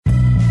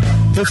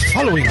The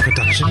following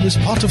production is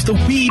part of the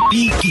We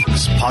Be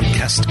Geeks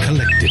podcast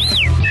collective.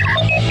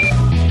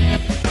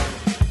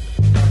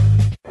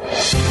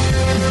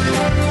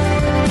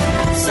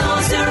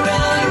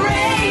 Sorcerer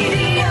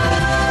Radio.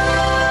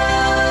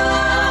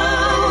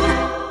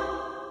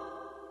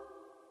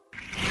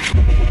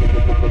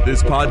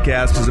 This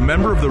podcast is a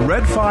member of the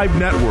Red 5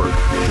 Network.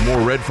 For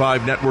more Red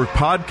 5 Network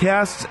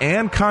podcasts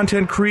and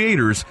content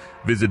creators,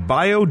 visit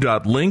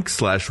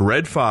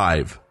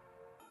bio.link/red5.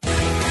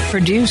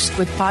 Produced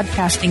with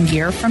podcasting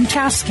gear from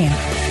Tascam.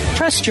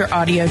 Trust your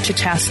audio to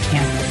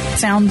Tascam.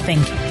 Sound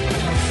thinking.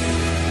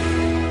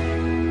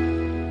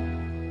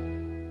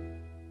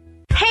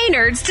 Hey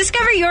nerds,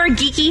 discover your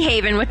geeky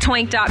haven with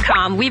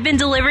Toink.com. We've been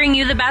delivering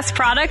you the best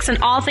products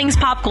and all things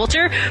pop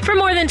culture for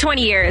more than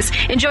 20 years.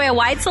 Enjoy a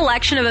wide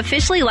selection of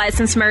officially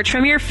licensed merch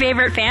from your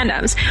favorite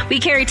fandoms. We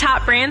carry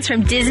top brands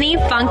from Disney,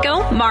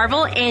 Funko,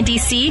 Marvel, and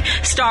DC,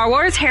 Star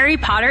Wars, Harry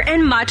Potter,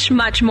 and much,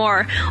 much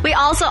more. We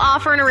also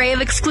offer an array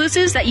of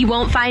exclusives that you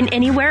won't find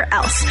anywhere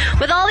else.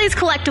 With all these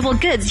collectible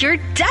goods, you're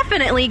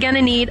definitely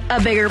gonna need a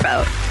bigger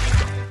boat.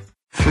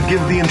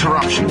 Forgive the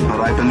interruption,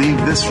 but I believe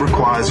this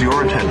requires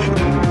your attention.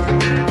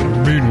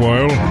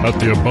 Meanwhile, at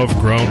the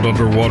above-ground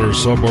underwater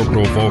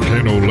suborbital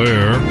volcano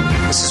lair...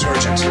 This is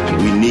urgent.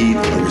 We need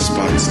a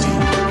response team.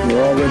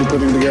 We're already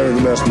putting together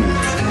the best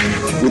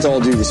man. With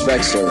all due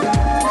respect, sir,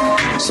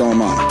 so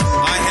am I.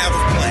 I have a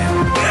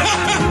plan.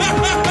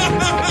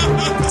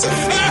 It's a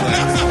fake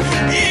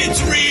laugh.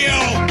 It's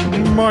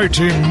real!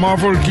 Mighty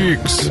Marvel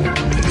Geeks.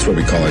 That's what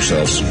we call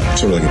ourselves.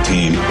 Sort of like a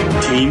team.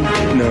 Team?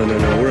 No.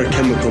 We're a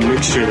chemical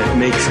mixture that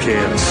makes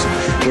chaos.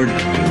 We're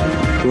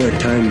a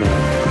time bomb.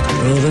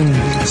 Well then,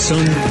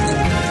 son,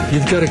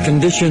 you've got a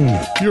condition.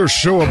 Your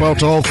show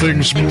about all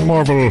things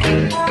Marvel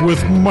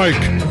with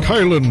Mike,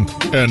 Kylan,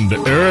 and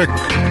Eric.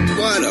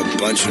 What a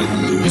bunch of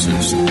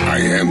losers. I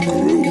am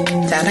Groot.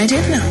 That I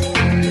did know.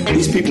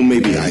 These people may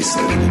be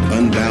isolated,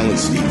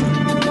 unbalanced even,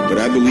 but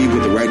I believe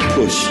with the right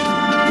push,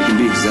 we can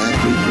be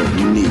exactly what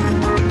we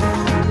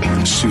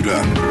need. Suit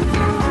up.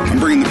 I'm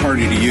bringing the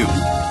party to you.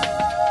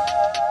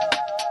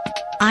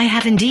 I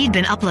have indeed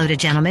been uploaded,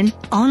 gentlemen,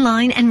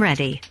 online and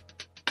ready.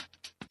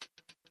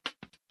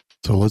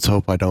 So let's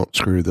hope I don't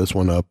screw this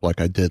one up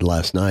like I did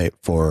last night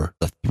for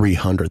the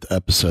 300th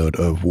episode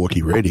of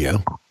Wookiee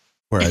Radio,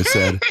 where I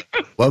said,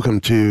 welcome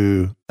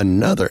to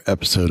another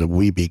episode of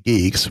We Be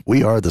Geeks.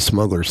 We are the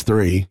Smugglers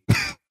 3.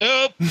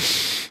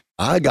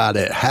 I got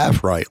it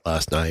half right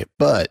last night,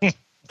 but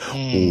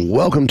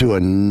welcome to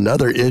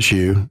another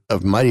issue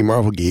of Mighty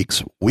Marvel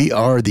Geeks. We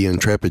are the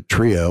Intrepid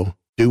Trio.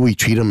 Do we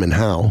cheat them and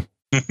how?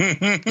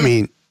 I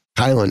mean,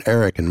 Kylan,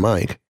 Eric, and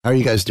Mike. How are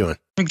you guys doing?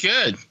 I'm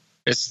good.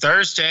 It's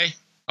Thursday.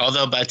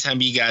 Although by the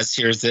time you guys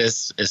hear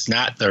this, it's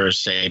not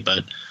Thursday,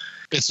 but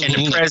it's in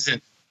the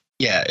present.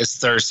 Yeah, it's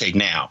Thursday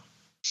now.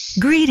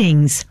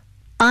 Greetings.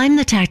 I'm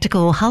the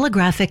Tactical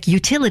Holographic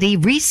Utility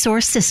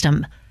Resource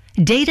System.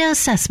 Data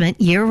assessment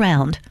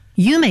year-round.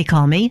 You may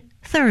call me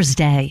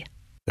Thursday.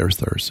 There's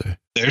Thursday.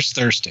 There's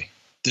Thursday.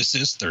 This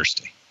is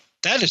Thursday.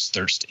 That is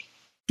Thursday.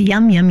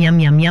 Yum, yum, yum,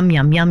 yum, yum,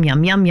 yum, yum,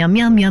 yum, yum, yum,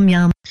 yum, yum,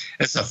 yum.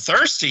 It's a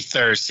thirsty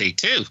Thursday,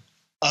 too.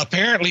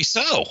 Apparently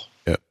so.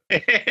 Yep.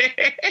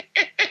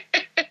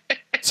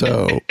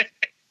 So,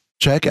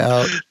 check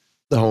out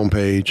the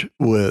homepage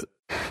with...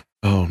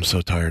 Oh, I'm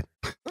so tired.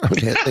 I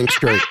can't think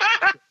straight.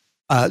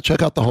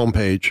 Check out the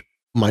homepage,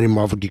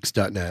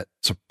 MightyMarvelGeeks.net.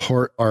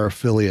 Support our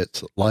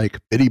affiliates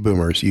like Bitty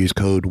Boomers. Use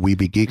code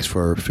WeBeGeeks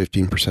for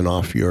 15%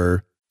 off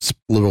your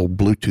little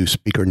Bluetooth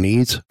speaker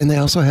needs. And they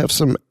also have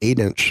some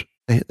 8-inch...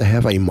 They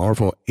have a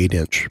Marvel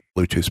 8-inch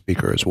Bluetooth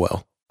speaker as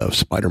well of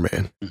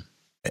Spider-Man. I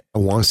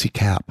want to see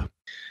Cap.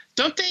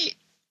 Don't they...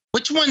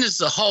 Which one is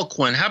the Hulk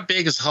one? How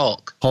big is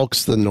Hulk?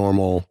 Hulk's the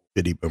normal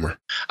Bitty Boomer.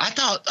 I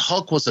thought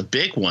Hulk was a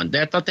big one.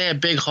 I thought they had a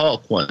big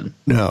Hulk one.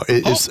 No,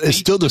 it's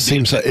still the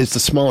same size. It's the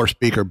smaller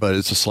speaker, but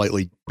it's a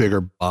slightly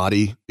bigger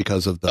body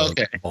because of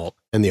the bulk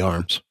and the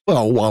arms.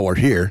 Well, while we're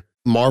here,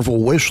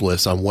 Marvel wish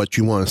list on what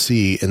you want to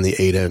see in the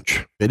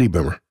 8-inch Bitty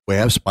Boomer. We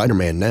have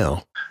Spider-Man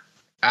now.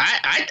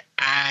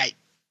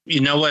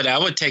 You know what? I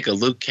would take a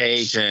Luke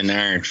Cage and an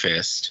Iron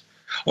Fist,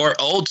 or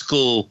old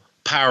school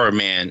Power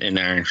Man and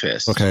Iron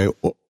Fist. Okay.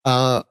 Well,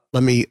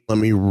 let me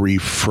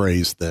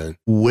rephrase then.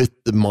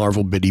 With the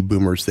Marvel Bitty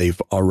Boomers they've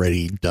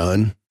already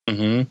done,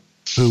 who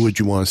would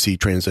you want to see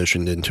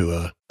transitioned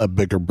into a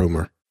bigger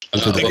boomer?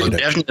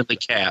 Definitely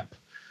Cap.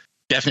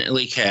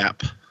 Definitely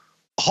Cap.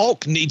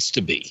 Hulk needs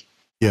to be.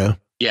 Yeah.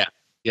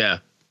 Yeah.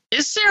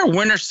 Is there a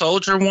Winter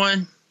Soldier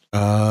one?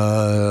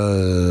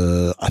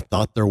 I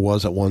thought there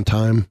was at one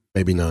time.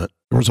 Maybe not.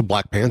 There was a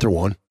Black Panther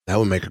one. That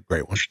would make a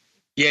great one.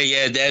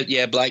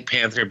 Yeah. Black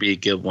Panther would be a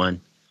good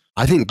one.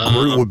 I think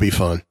Groot would be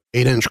fun.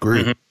 8-inch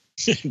Groot.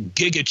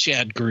 Giga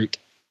Chad Groot.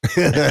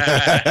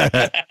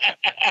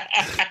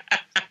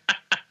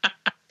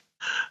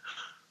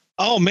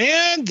 Oh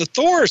man, the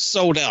Thor is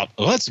sold out.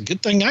 Oh, that's a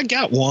good thing I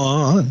got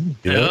one.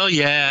 Oh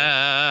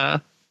yeah.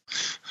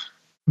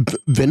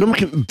 Venom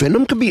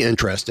could be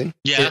interesting.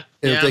 Yeah,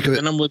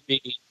 Venom would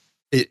be.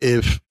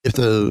 If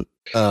the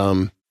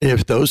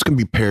if those can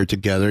be paired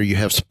together, you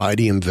have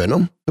Spidey and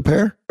Venom to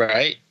pair.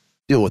 Right.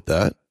 Deal with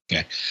that.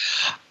 Okay.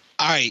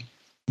 All right.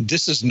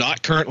 This is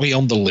not currently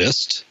on the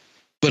list,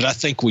 but I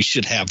think we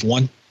should have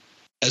one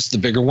as the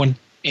bigger one.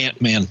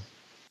 Ant-Man.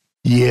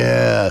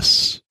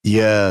 Yes.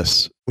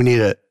 We need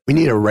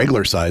a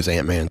regular size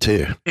Ant-Man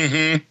too.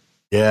 Mm-hmm.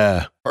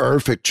 Yeah.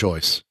 Perfect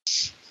choice.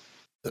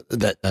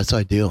 That's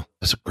ideal.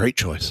 That's a great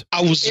choice.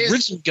 I was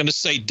originally going to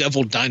say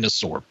Devil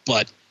Dinosaur,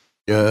 but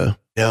yeah,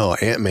 no,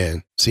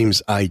 Ant-Man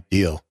seems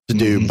ideal to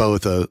do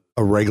both a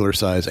regular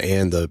size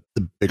and the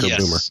bigger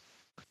boomer.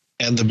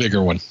 And the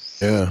bigger one.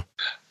 Yeah.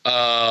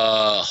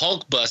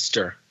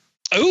 Hulkbuster.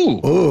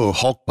 Oh,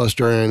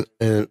 Hulkbuster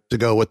and to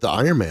go with the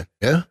Iron Man.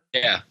 Yeah.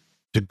 Yeah.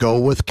 To go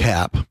with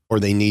Cap,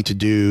 or they need to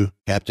do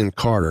Captain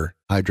Carter,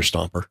 Hydra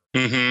Stomper.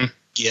 Mm-hmm.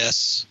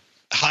 Yes.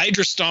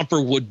 Hydra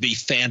Stomper would be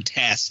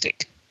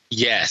fantastic.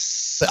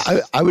 Yes.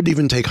 I would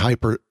even take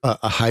a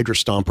Hydra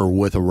Stomper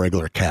with a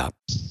regular Cap.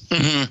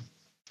 Mm-hmm.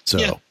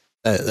 So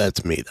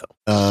that's me, though.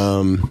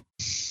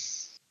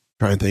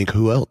 Trying to think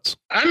who else.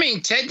 I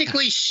mean,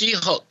 technically,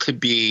 She-Hulk could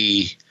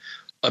be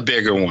a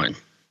bigger one.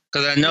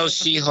 Because I know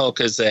She-Hulk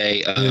is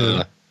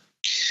a...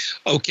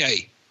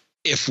 Okay.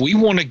 If we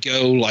want to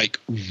go like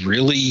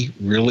really,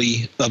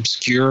 really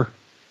obscure,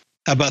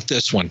 how about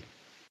this one?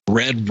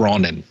 Red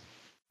Ronin.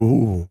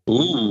 Ooh.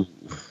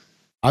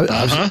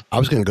 I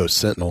was going to go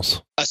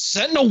Sentinels. A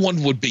Sentinel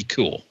one would be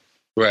cool.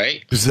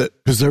 Right.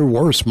 Because there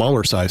were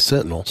smaller size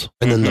Sentinels.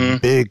 And then the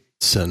big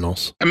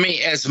Sentinels. I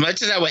mean, as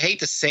much as I would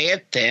hate to say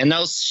it,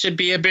 Thanos should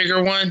be a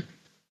bigger one.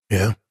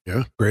 Yeah.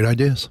 Great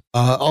ideas.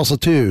 Also,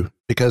 too,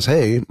 because,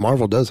 hey,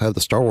 Marvel does have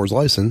the Star Wars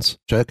license.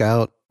 Check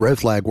out Red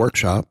Flag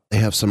Workshop. They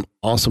have some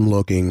awesome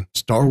looking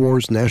Star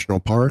Wars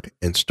National Park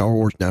and Star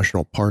Wars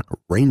National Park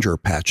Ranger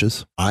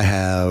patches. I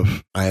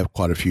have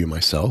quite a few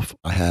myself.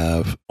 I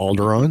have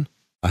Alderaan.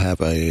 I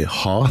have a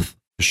Hoth,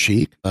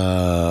 Kashyyyk,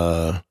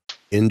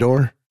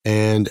 indoor,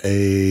 and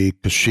a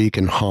Kashyyyk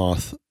and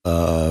Hoth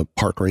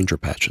park ranger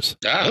patches.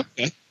 Oh,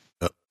 okay.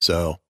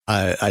 So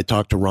I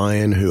talked to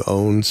Ryan, who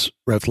owns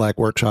Red Flag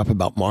Workshop,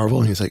 about Marvel.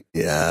 And he's like,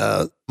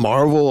 yeah,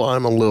 Marvel,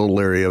 I'm a little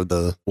leery of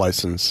the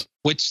license.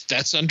 Which,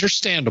 that's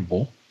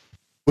understandable.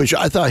 Which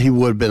I thought he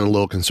would have been a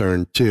little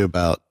concerned, too,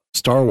 about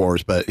Star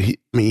Wars. But,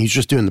 he's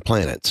just doing the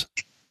planets.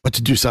 But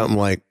to do something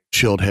like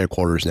Shield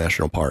Headquarters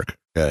National Park,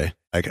 okay,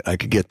 I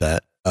could get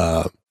that.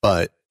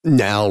 But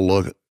now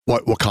look,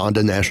 what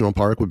Wakanda National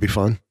Park would be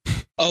fun.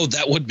 Oh,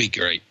 that would be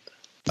great.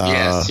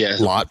 Yes.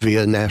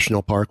 Latvia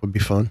National Park would be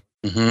fun.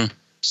 Mm-hmm.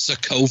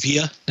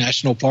 Sokovia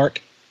National Park.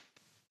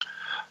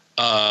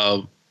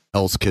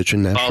 Hell's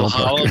Kitchen National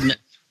Park.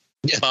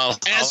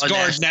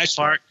 Asgard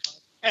National Park.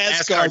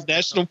 Asgard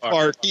National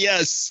Park.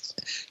 Yes.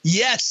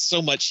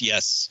 So much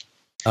yes.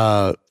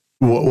 What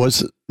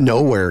was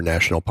Nowhere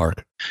National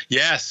Park?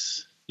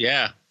 Yes.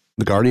 Yeah.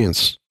 The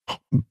Guardians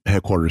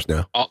headquarters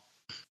now.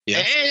 Yeah.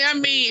 And I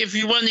mean, if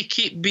you want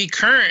to be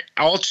current,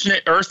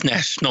 Alternate Earth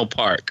National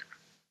Park.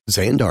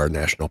 Xandar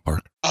National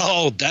Park.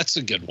 Oh, that's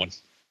a good one.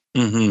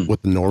 Mm-hmm.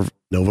 With the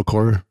Nova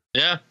Corps.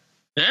 Yeah.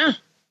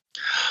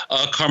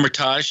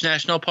 Carmitage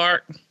National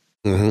Park.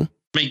 Mm-hmm. I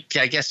mean,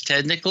 I guess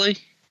technically,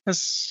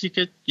 you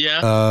could.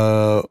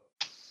 Yeah.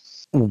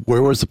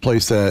 Where was the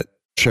place that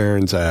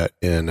Sharon's at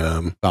in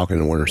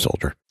Falcon and Winter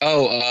Soldier?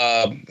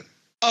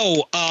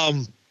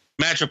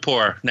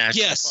 Madripoor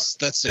National Park.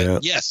 That's it. Yeah.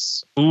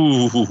 Yes.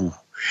 Ooh,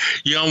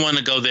 you don't want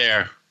to go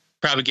there.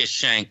 Probably get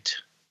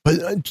shanked.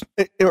 But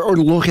or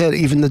look at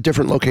even the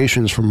different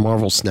locations from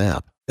Marvel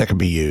Snap that can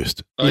be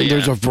used.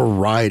 There's a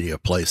variety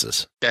of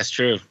places. That's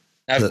true.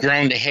 I've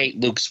grown to hate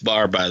Luke's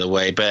Bar, by the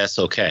way, but that's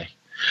okay.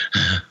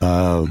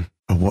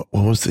 What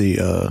was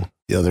the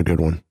other good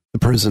one? The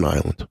Prison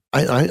Island.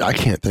 I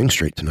can't think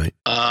straight tonight.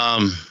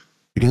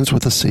 Begins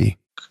with a C.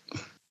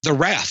 The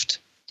Raft.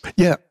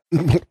 Yeah.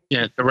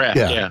 Yeah, the Raft.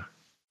 Yeah.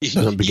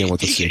 Doesn't begin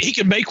with a C. He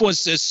can make one that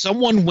says,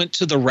 someone went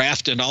to the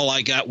raft and all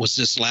I got was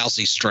this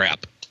lousy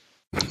strap.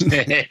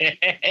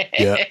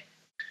 Yeah.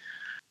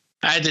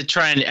 I had to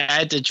try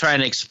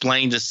and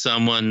explain to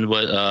someone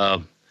what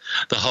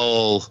the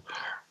whole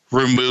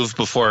remove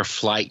before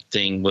flight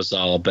thing was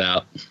all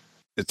about.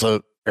 It's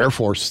a Air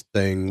Force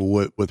thing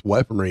with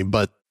weaponry,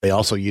 but they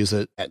also use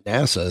it at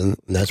NASA, and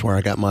that's where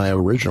I got my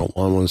original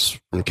one, was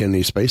from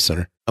Kennedy Space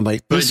Center. I'm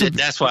like,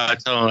 that's why I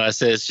told him. I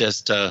said it's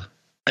just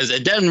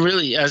it doesn't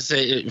really. I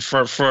say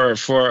for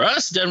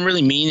us, it doesn't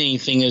really mean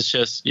anything. It's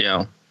just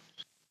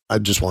I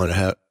just wanted to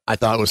have. I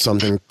thought it was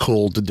something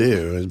cool to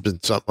do. It's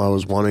been something I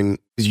was wanting,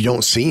 because you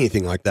don't see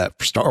anything like that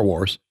for Star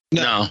Wars.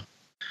 No.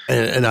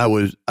 And I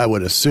would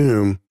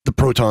assume the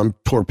proton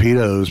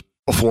torpedoes,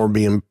 before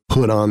being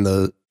put on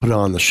the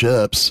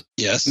ships,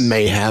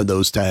 may have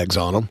those tags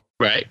on them.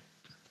 Right.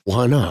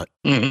 Why not?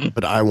 Mm-hmm.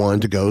 But I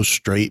wanted to go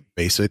straight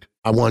basic.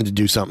 I wanted to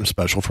do something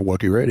special for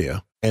Wookiee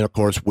Radio. And of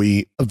course,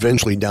 we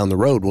eventually down the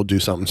road will do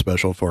something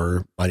special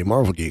for Mighty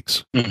Marvel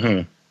Geeks,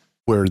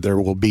 where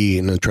there will be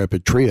an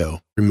Intrepid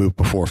Trio remove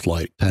before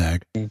flight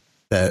tag.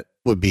 That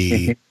would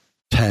be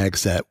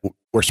tags that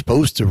we're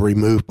supposed to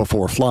remove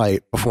before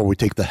flight, before we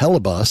take the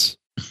Helibus.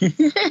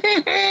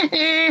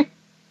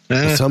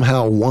 But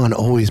somehow one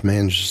always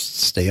manages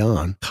to stay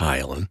on.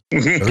 Kylan,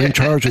 you're in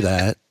charge of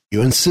that.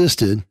 You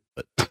insisted,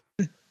 but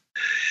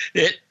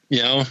it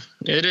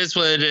is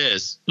what it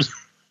is.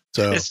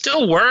 So it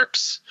still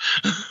works.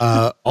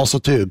 Also,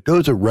 too,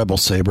 go to Rebel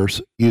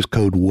Sabers. Use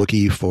code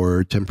Wookie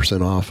for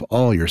 10% off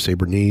all your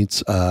saber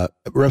needs.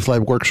 Red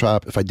Flag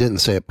Workshop, if I didn't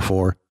say it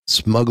before,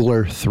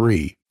 Smuggler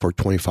 3 for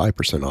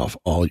 25% off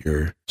all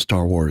your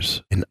Star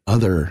Wars and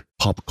other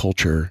pop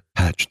culture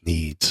patch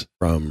needs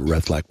from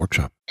Red Flag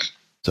Workshop.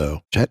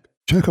 So check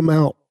them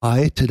out.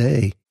 Buy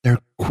today. They're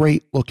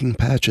great looking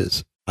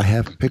patches. I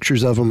have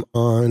pictures of them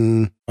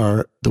on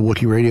the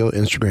Wookie Radio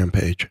Instagram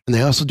page. And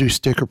they also do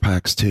sticker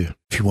packs too.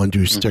 If you want to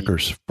do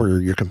stickers for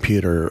your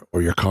computer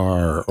or your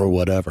car or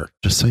whatever.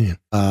 Just saying.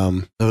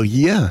 So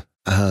yeah,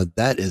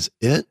 that is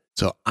it.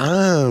 So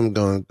I'm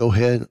going to go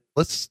ahead.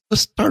 Let's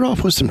start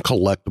off with some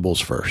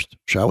collectibles first,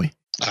 shall we?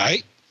 All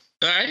right.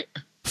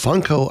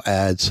 Funko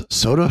adds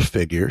Soda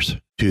figures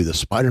to the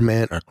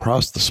Spider-Man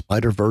Across the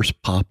Spider-Verse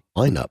pop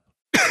lineup.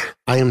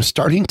 I am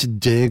starting to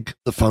dig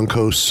the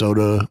Funko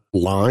Soda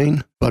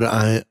line, but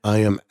I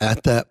am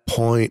at that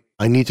point.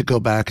 I need to go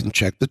back and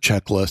check the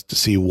checklist to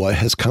see what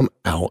has come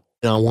out.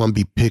 And I want to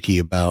be picky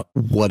about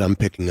what I'm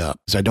picking up,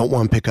 because I don't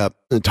want to pick up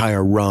an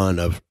entire run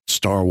of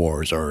Star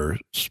Wars or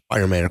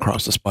Spider-Man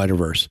Across the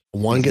Spider-Verse. I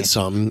want to get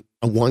something.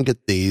 I want to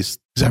get these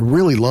because I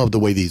really love the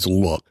way these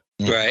look.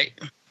 Right.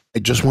 I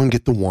just want to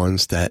get the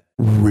ones that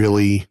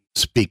really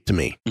speak to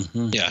me.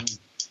 Yeah.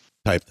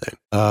 Type thing.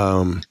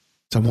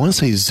 So I want to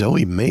say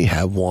Zoe may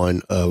have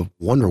one of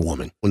Wonder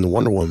Woman when the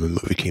Wonder Woman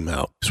movie came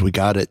out, because we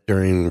got it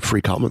during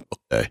Free Comic Book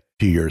Day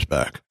 2 years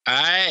back.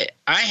 I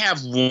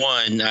have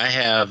one. I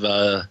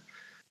have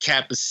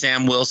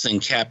Sam Wilson,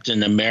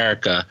 Captain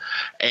America,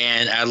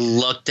 and I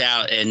looked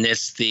out, and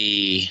it's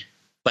the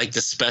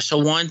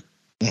special one.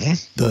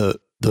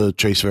 The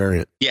Chase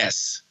variant.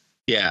 Yes.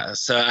 Yeah.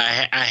 So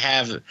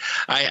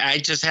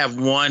I just have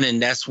one,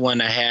 and that's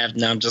one I have.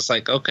 Now I'm just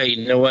like, okay,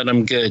 you know what?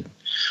 I'm good.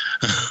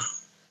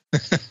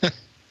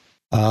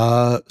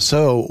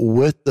 So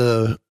with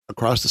the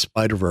Across the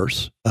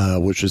Spider-Verse,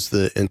 which is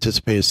the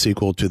anticipated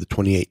sequel to the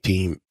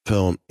 2018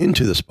 film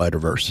Into the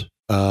Spider-Verse,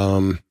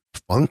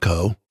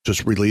 Funko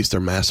just released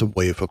their massive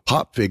wave of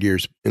pop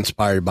figures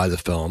inspired by the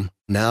film.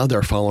 Now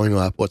they're following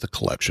up with a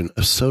collection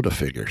of Soda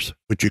figures,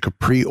 which you could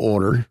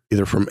pre-order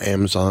either from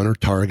Amazon or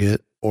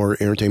Target or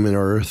Entertainment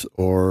Earth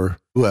or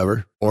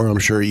whoever, or I'm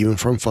sure even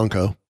from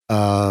Funko.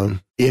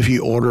 If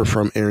you order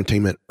from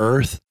Entertainment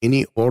Earth,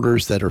 any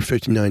orders that are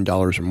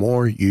 $59 or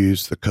more,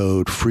 use the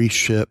code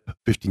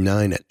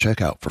FREESHIP59 at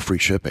checkout for free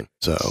shipping.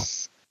 So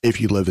if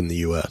you live in the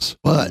US,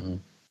 but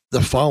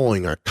the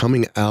following are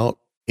coming out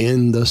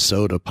in the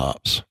Soda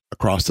Pops.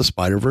 Across the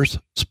Spider-Verse,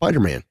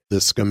 Spider-Man.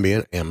 This is going to be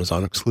an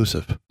Amazon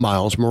exclusive.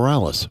 Miles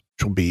Morales,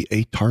 which will be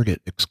a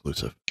Target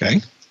exclusive.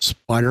 Okay.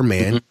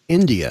 Spider-Man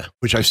India,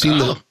 which I've seen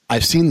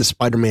the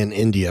Spider-Man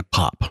India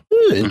pop.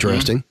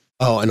 Interesting.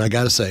 Oh, and I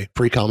got to say,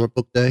 Free Comic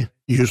Book Day,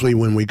 usually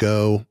when we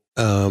go,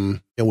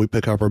 we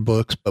pick up our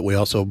books, but we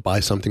also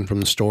buy something from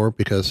the store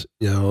because,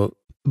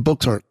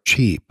 books aren't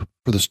cheap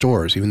for the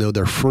stores, even though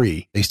they're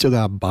free. They still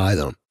got to buy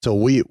them. So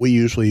we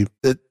usually,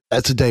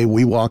 that's the day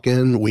we walk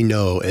in, we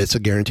know it's a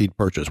guaranteed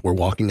purchase. We're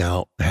walking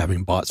out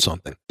having bought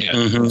something.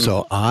 Yeah.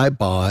 So I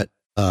bought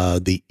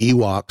the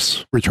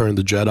Ewoks Return of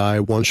the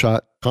Jedi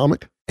one-shot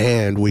comic,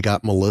 and we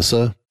got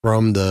Melissa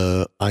from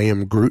the I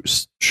Am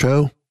Groot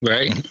show.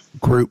 Right.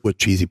 Groot with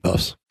Cheesy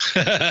Puffs.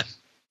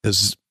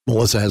 Because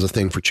Melissa has a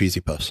thing for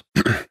Cheesy Puffs.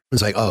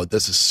 It's like, oh,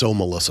 this is so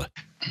Melissa.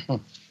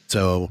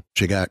 So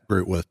she got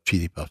Groot with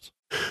Cheesy Puffs.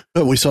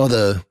 But we saw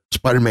the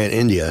Spider-Man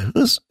India.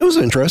 It was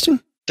interesting.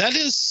 That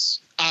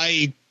is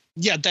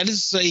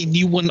a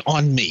new one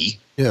on me.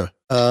 Yeah.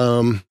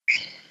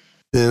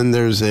 Then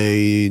there's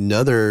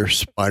another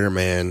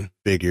Spider-Man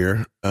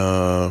figure.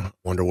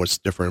 Wonder what's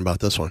different about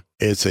this one.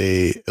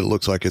 It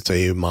looks like it's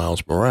a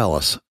Miles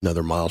Morales,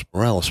 another Miles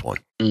Morales one.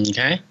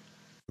 Okay.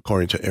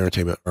 According to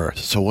Entertainment Earth.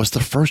 So what's the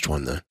first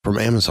one then from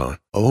Amazon?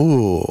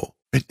 Oh,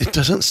 it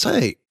doesn't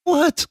say.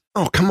 What?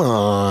 Oh, come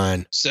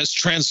on. It says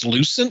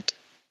translucent.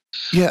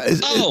 Yeah.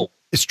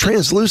 It's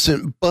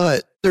translucent,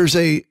 but there's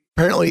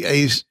apparently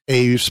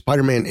a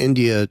Spider-Man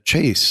India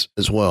chase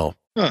as well.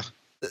 Huh.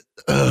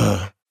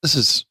 This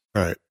is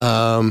all right.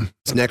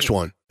 This next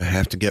one I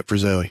have to get for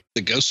Zoe.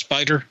 The Ghost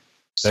Spider.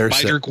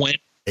 Spider-Gwen.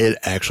 It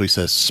actually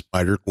says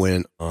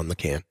Spider-Gwen on the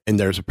can. And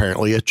there's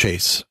apparently a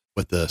chase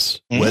with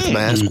this. With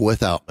mask,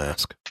 without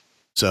mask.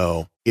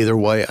 So either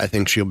way, I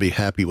think she'll be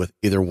happy with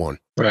either one.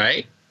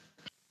 Right.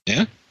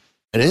 Yeah.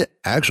 And it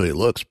actually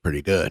looks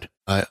pretty good.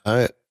 I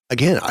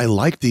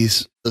like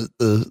these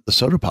the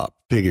Soda Pop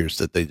figures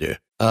that they do.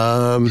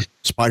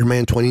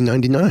 Spider-Man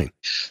 2099.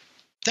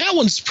 That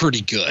one's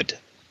pretty good.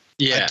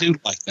 Yeah. I do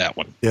like that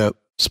one. Yeah.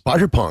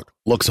 Spider-Punk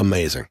looks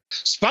amazing.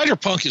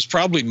 Spider-Punk is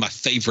probably my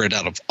favorite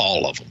out of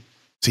all of them.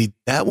 See,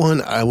 that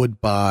one I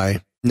would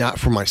buy not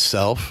for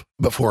myself,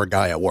 but for a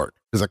guy at work.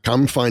 Because I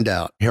come find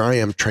out, here I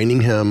am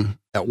training him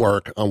at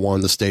work on one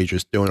of the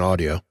stages doing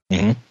audio.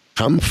 Mm-hmm.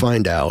 Come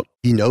find out,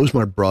 he knows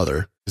my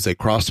brother, because they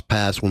crossed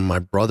paths when my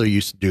brother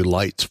used to do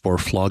lights for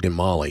Flogging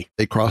Molly.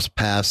 They crossed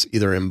paths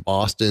either in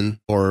Boston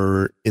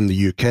or in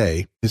the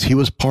UK, because he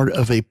was part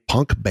of a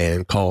punk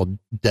band called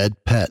Dead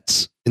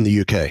Pets in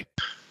the UK.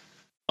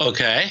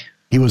 Okay.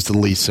 He was the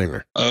lead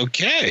singer.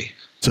 Okay.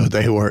 So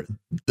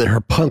they're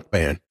a punk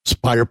band.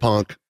 Spider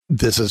Punk.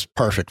 This is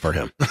perfect for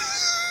him.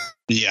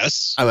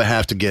 Yes. I would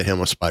have to get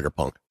him a Spider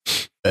Punk.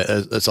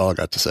 That's all I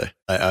got to say.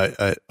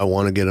 I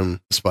want to get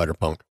him Spider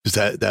Punk,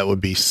 because that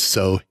would be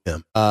so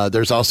him.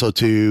 There's also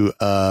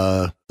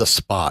The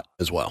Spot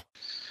as well.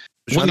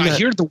 When I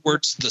hear the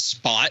words "The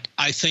Spot,"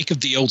 I think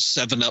of the old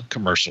 7-Up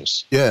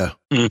commercials. Yeah.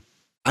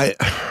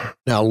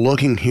 Now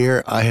looking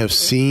here, I have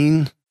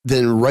seen.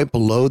 Then right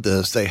below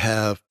this, they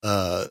have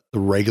the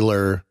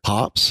regular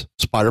Pops.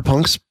 Spider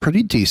Punk's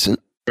pretty decent.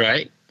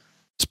 Right.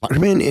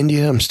 Spider-Man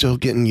India, I'm still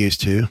getting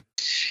used to.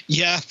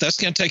 Yeah, that's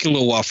going to take a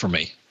little while for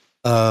me.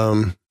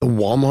 The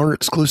Walmart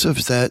exclusive,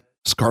 is that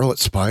Scarlet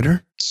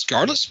Spider?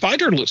 Scarlet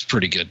Spider looks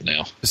pretty good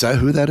now. Is that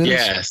who that is?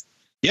 Yes.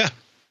 Yeah.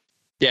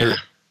 Yeah.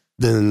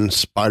 Then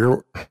is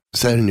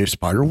that a new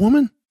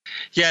Spider-Woman?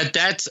 Yeah,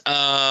 that's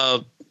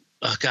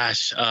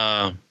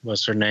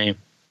what's her name?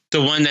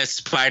 The one that's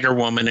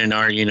Spider-Woman in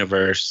our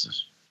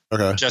universe.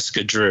 Okay.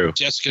 Jessica Drew.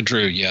 Jessica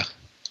Drew, yeah.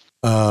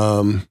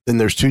 Then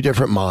there's 2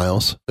 different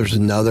Miles. There's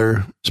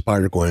another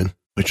Spider-Gwen,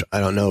 which I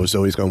don't know.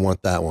 Zoe's going to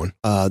want that one.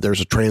 There's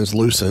a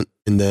Translucent,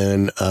 and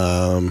then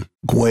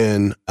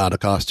Gwen out of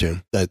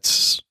costume.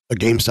 That's a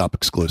GameStop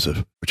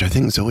exclusive, which I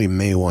think Zoe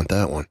may want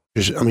that one.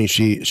 I mean,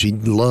 she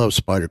loves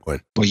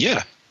Spider-Gwen. Well,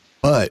 yeah.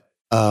 But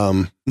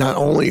not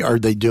only are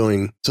they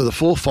doing... So the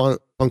full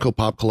Funko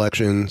Pop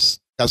collections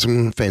got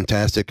some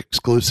fantastic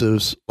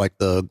exclusives, like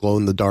the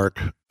glow-in-the-dark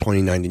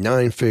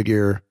 2099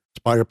 figure,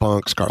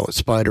 Spider-Punk, Scarlet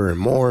Spider, and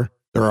more.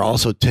 There are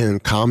also 10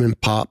 common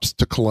Pops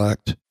to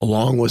collect,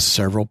 along with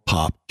several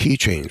Pop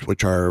keychains,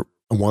 which are,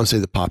 I want to say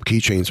the Pop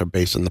keychains are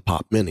based on the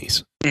Pop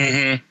Minis.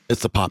 Mm-hmm.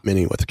 It's the Pop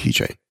Mini with the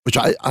keychain, which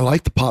I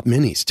like the Pop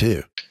Minis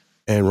too.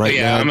 And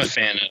now, I'm a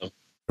fan of.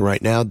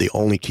 Right now, the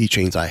only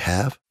keychains I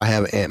have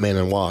Ant-Man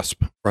and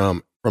Wasp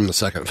from the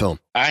second film.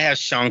 I have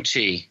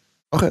Shang-Chi.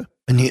 Okay.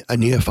 I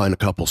need to find a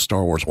couple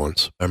Star Wars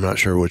ones. I'm not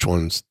sure which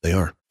ones they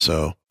are.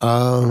 So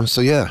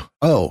yeah.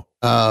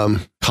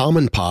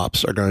 Common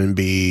Pops are going to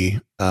be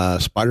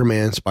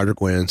Spider-Man,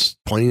 Spider-Gwen,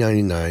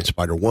 2099,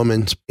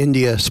 Spider-Woman,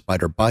 India,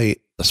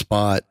 Spider-Bite, The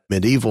Spot,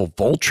 Medieval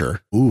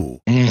Vulture.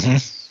 Ooh.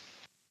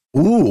 Mm-hmm.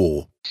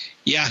 Ooh.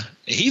 Yeah,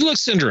 he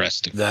looks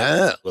interesting.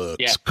 That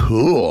looks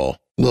cool.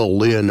 Little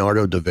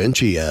Leonardo da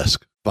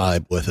Vinci-esque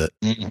vibe with it.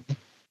 Mm-hmm.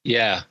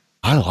 Yeah.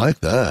 I like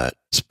that.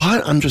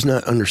 Spot, I'm just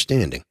not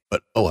understanding.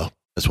 But, oh well,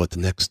 that's what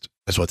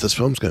this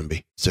film's going to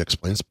be. To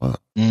explain Spot.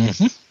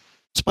 Mm-hmm.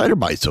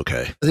 Spider-Bite's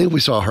okay. I think we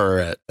saw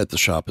her at the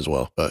shop as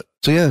well. But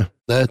so yeah,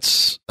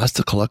 that's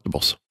the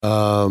collectibles.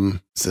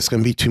 Is this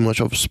going to be too much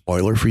of a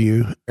spoiler for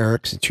you,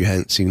 Eric, since you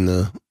hadn't seen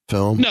the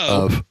film?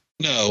 No.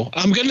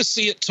 I'm going to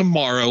see it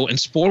tomorrow, and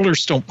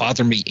spoilers don't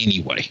bother me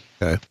anyway.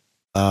 Okay.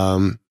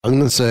 I'm going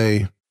to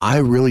say I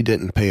really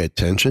didn't pay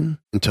attention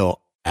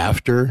until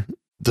after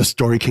the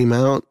story came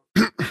out.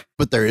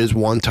 But there is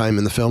one time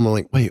in the film I'm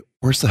like, wait,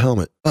 where's the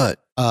helmet? But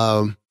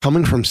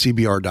coming from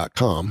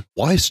CBR.com,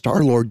 why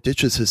Star-Lord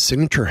ditches his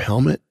signature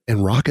helmet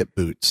and rocket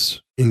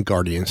boots in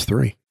Guardians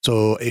 3.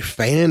 So a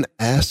fan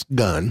asked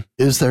Gunn,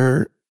 is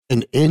there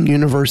an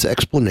in-universe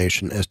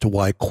explanation as to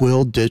why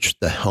Quill ditched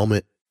the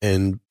helmet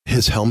and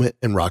his helmet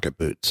and rocket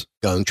boots?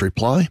 Gunn's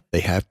reply,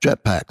 they have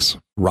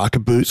jetpacks.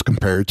 Rocket boots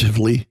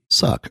comparatively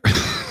suck.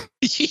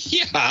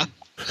 Yeah.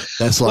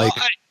 That's like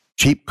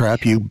cheap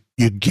crap you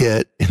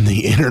get in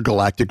the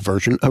intergalactic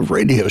version of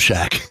Radio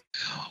Shack.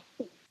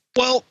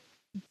 Well,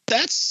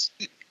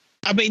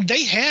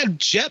 they had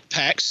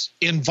jetpacks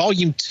in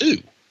Volume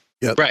 2.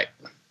 Yep. Right.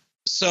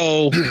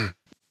 So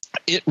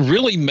it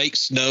really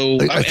makes no...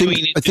 I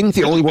think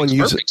the only one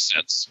used it.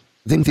 Sense.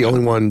 I think the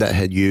only one that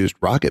had used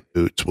rocket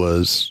boots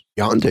was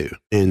Yondu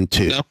in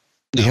 2. No.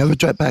 Did he have a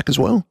jetpack as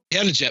well? He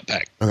had a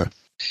jetpack. Okay.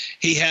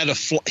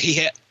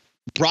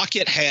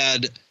 Rocket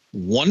had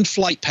one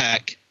flight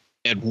pack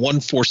and one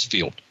force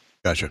field.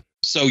 Gotcha.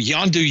 So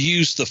Yondu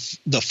used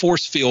the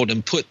force field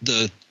and put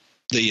the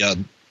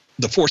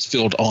force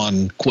field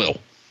on Quill.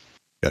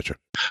 Gotcha.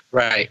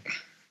 Right.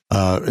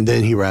 And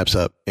then he wraps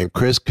up, and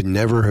Chris could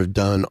never have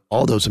done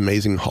all those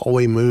amazing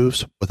hallway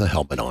moves with a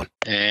helmet on.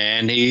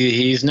 And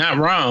he's not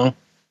wrong.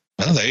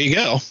 Well, there you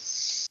go.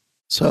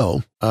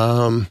 So,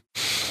 but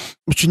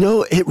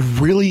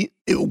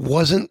it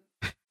wasn't,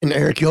 and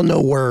Eric, you'll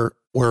know where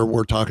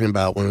we're talking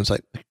about when it's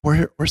like,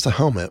 where's the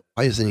helmet?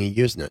 Why isn't he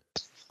using it?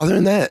 Other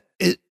than that,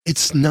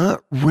 it's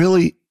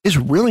really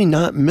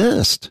not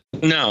missed.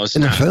 No, it's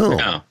in not. The film.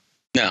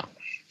 No.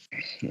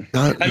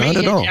 Not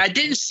at all. I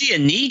didn't see a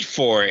need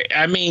for it.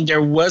 I mean,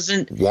 there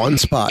wasn't one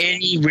spot,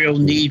 any real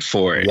need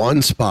for it.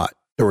 One spot,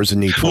 there was a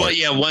need for it. Well,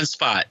 yeah, one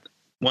spot,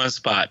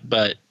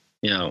 but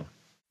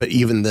But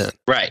even then.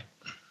 Right.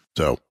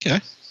 So.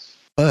 Okay.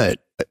 But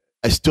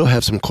I still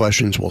have some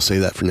questions. We'll say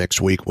that for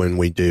next week when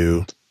we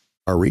do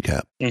our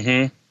recap.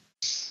 Mm-hmm.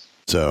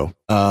 So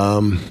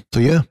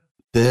yeah,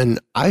 Then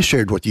I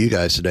shared with you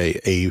guys today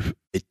a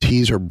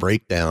teaser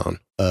breakdown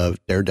of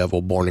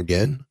Daredevil Born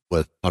Again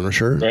with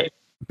Punisher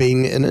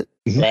being in it.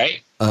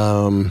 Right.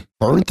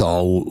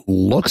 Bernthal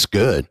looks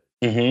good.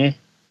 Mm-hmm.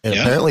 And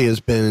apparently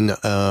has been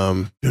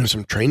doing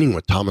some training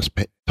with Thomas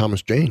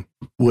Jane,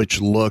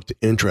 which looked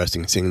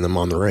interesting seeing them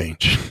on the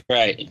range.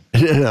 Right.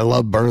 And I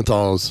love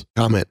Bernthal's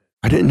comment.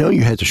 I didn't know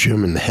you had to shoot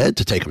him in the head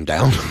to take him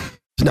down.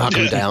 To knock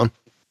him down.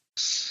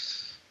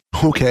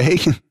 Okay.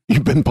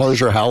 You've been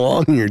Punisher how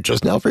long? And you're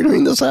just now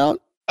figuring this out?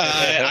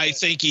 I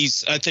think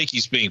he's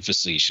being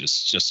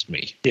facetious. Just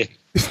me. Yeah.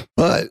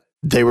 But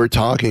they were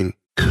talking.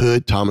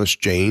 Could Thomas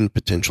Jane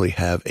potentially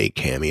have a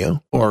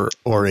cameo or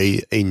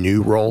a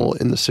new role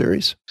in the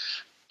series?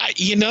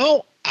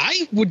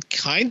 I would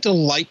kind of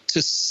like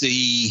to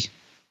see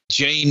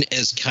Jane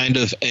as kind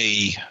of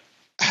I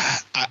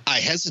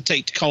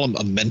hesitate to call him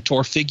a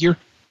mentor figure.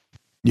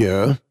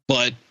 Yeah.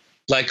 But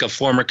like a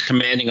former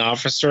commanding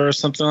officer or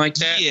something like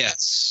that?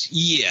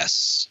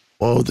 Yes.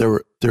 Well,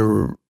 the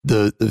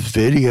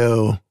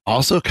video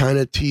also kind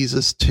of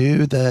teases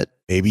too that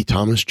maybe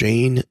Thomas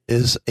Jane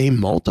is a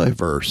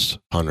multiverse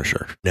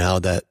Punisher now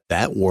that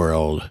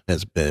world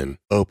has been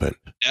opened.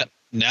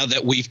 Now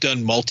that we've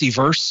done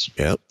multiverse.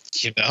 Yep.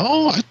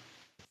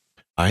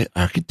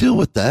 I could deal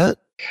with that.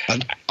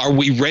 Are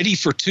we ready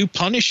for 2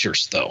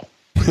 Punishers though?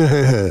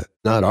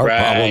 Not our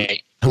problem.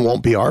 It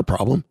won't be our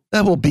problem.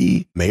 That will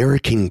be Mayor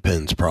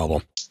Kingpin's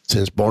problem.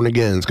 Since Born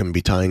Again is going to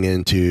be tying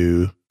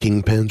into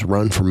Kingpin's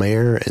run for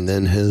mayor and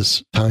then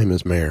his time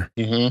as mayor.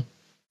 Mm-hmm.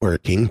 Where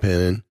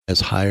Kingpin has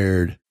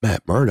hired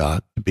Matt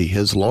Murdock to be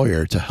his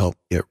lawyer to help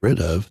get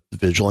rid of the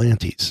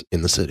vigilantes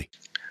in the city.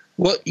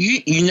 Well,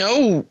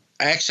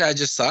 actually, I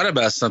just thought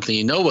about something.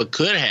 You know what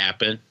could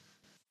happen?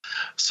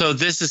 So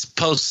this is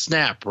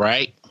post-snap,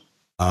 right?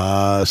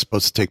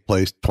 Supposed to take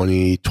place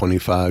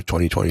 2025,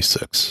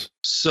 2026.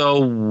 So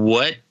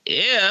what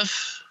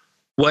if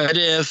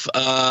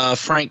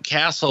Frank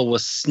Castle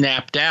was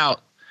snapped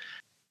out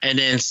and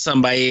then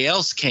somebody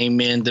else came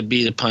in to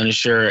be the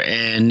Punisher,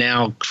 and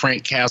now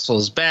Frank Castle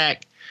is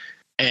back,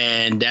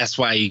 and that's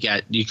why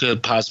you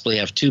could possibly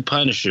have 2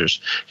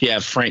 Punishers. You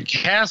have Frank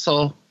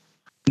Castle,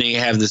 then you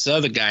have this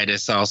other guy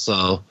that's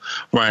also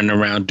running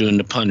around doing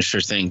the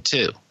Punisher thing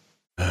too.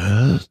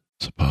 It's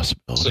a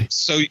possibility.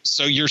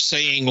 So you're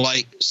saying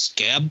like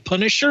Scab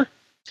Punisher?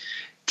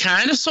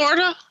 Kind of, sort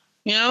of.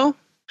 I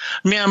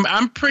mean,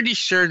 I'm pretty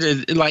sure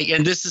that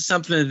and this is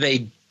something that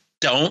they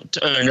don't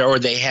or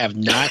they have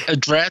not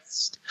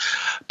addressed,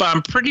 but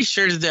I'm pretty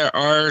sure that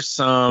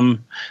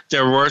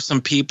there were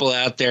some people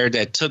out there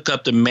that took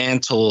up the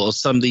mantle of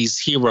some of these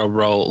hero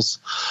roles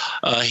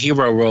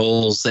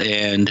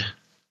and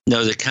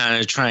to kind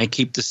of try and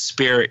keep the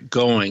spirit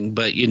going,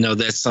 but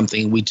that's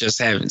something we just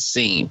haven't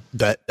seen.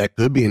 That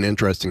could be an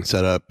interesting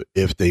setup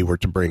if they were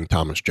to bring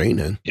Thomas Jane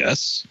in.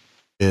 Yes.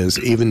 Is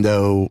even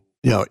though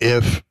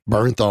if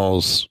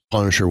Bernthal's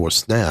Punisher was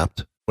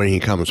snapped, when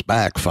he comes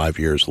back 5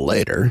 years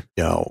later,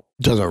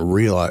 doesn't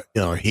realize,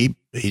 he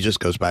just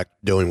goes back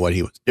doing what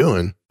he was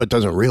doing, but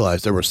doesn't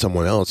realize there was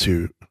someone else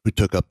who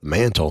took up the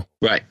mantle.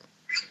 Right.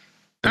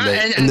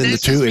 And then the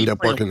two end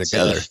up working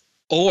together.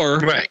 Or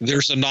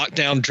there's a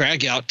knockdown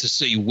drag out to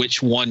see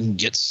which one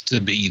gets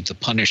to be the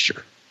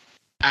Punisher.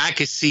 I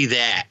could see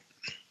that.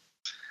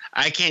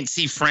 I can't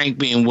see Frank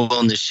being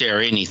willing to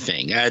share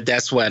anything.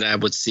 That's what I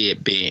would see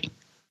it being.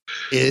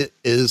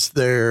 Is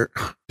there,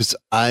 because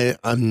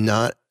I'm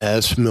not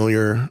as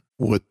familiar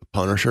with the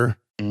Punisher.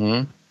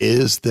 Mm-hmm.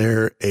 Is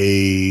there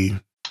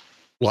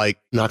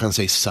not going to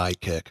say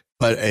sidekick,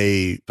 but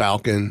a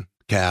Falcon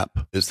Cap?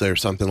 Is there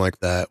something like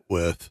that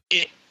with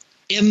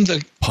in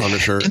the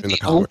Punisher in the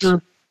comics?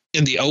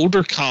 In the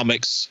older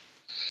comics,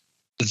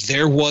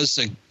 there was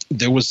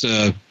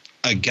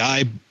a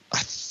guy, I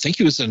think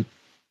he was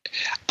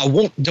I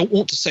don't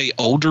want to say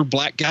older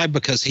black guy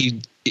because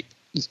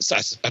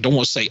I don't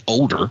want to say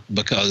older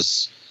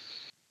because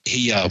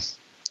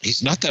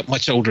he's not that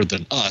much older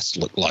than us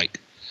look like,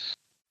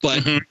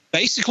 but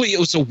basically it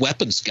was a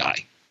weapons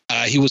guy.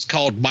 He was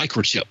called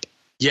Microchip.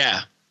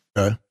 Yeah.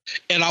 Okay.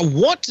 And I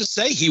want to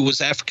say he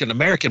was African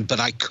American, but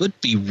I could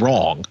be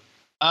wrong.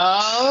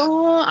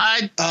 Oh,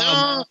 I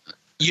don't.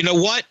 You know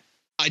what?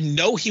 I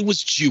know he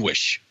was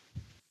Jewish.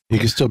 He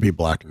could still be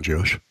black and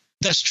Jewish.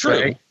 That's true.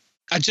 Right.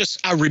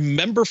 I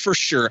remember for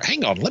sure.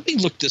 Hang on, let me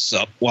look this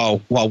up while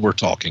we're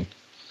talking.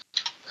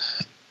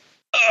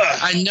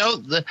 I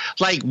know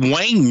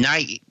Wayne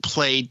Knight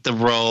played the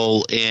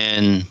role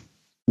in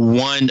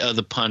one of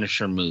the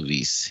Punisher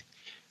movies.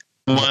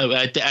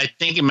 I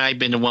think it might have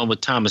been the one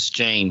with Thomas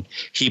Jane.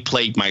 He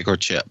played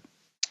Microchip.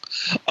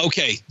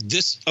 Okay.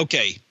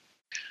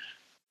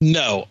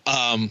 No,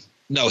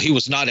 he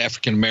was not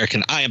African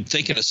American. I am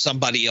thinking of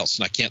somebody else,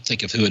 and I can't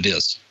think of who it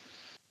is.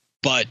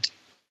 But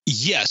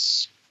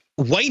yes,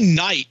 Wayne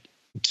Knight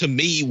to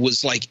me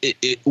was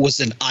it was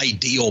an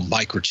ideal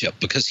Microchip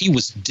because he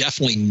was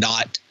definitely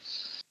not.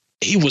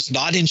 He was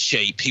not in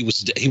shape. He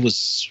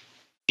was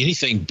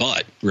anything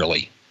but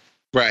really.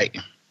 Right.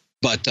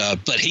 But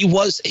he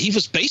was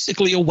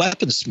basically a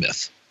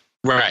weaponsmith.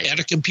 Right. And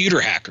a computer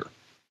hacker.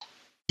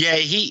 Yeah,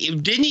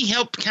 he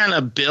help kind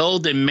of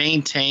build and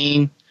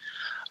maintain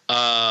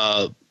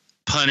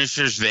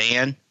Punisher's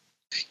van?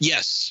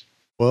 Yes.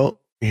 Well,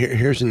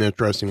 here's an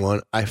interesting one.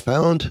 I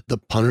found the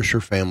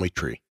Punisher family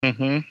tree.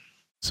 Mm-hmm.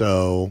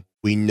 So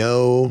we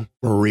know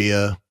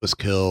Maria was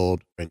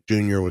killed, Frank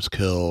Jr. was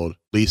killed,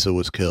 Lisa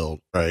was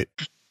killed, right?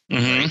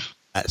 Mm-hmm.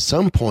 At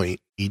some point,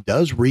 he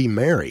does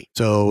remarry.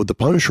 So the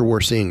Punisher we're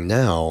seeing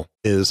now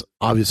is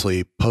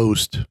obviously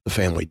post the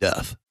family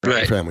death,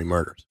 right? Family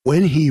murders.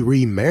 When he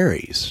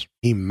remarries,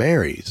 he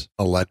marries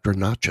Elektra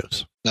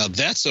Nachos. Now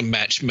that's a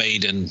match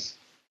made in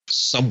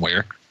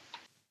somewhere.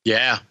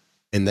 Yeah.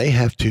 And they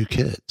have 2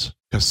 kids,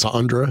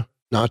 Cassandra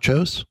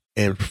Nachos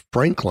and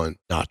Franklin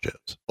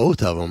Nachos.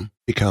 Both of them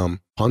become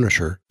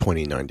Punisher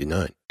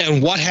 2099.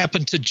 And what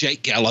happened to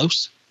Jake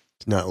Gallows?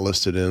 It's not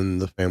listed in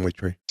the family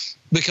tree.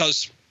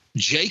 Because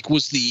Jake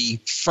was the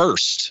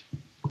first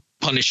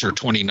Punisher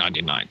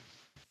 2099.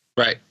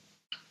 Right.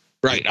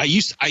 Right. I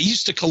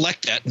used to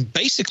collect that, and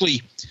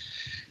basically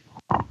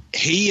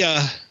he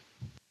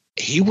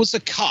was a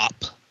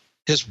cop.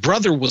 His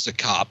brother was a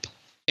cop,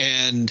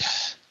 and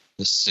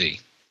let's see.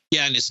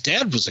 Yeah, and his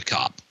dad was a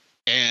cop,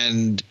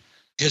 and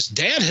his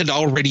dad had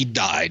already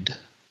died.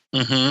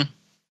 Mm-hmm.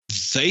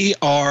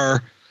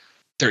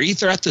 They're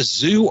either at the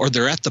zoo or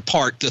they're at the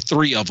park, the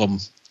 3 of them,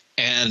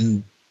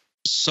 and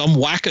some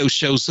wacko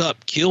shows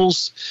up,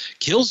 kills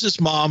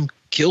his mom,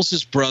 kills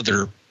his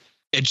brother,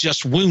 and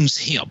just wounds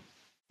him.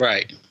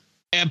 Right.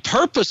 And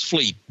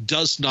purposefully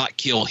does not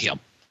kill him.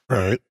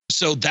 Right.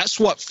 So that's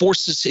what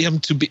forces him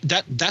to be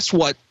that's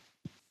what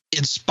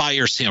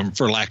inspires him,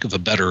 for lack of a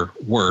better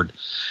word,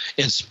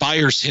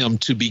 inspires him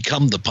to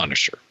become the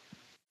Punisher.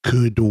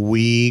 Could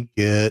we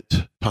get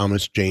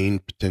Thomas Jane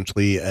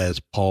potentially as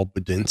Paul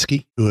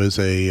Budinsky, who is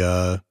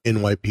a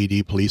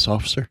NYPD police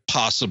officer?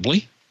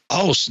 Possibly.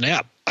 Oh,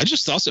 snap. I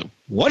just thought so.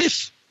 What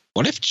if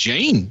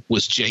Jane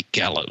was Jake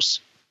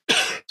Gallows?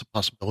 It's a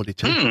possibility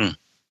too.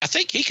 I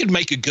think he could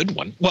make a good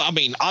one. Well, I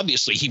mean,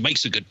 obviously he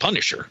makes a good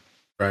Punisher.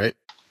 Right.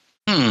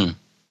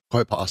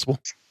 Quite possible.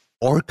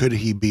 Or could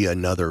he be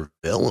another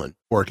villain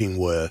working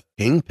with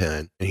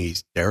Kingpin, and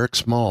he's Derek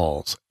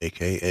Smalls,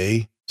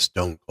 a.k.a.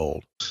 Stone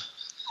Cold?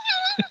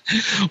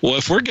 Well,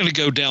 if we're going to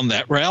go down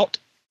that route,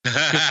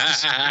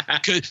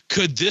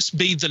 could this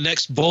be the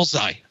next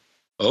Bullseye?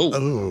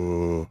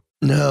 Oh.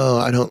 No,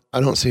 I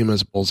don't see him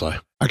as a Bullseye.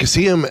 I can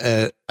see him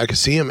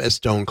as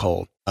Stone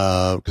Cold.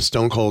 Because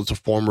Stone Cold's a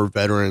former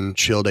veteran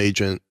SHIELD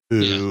agent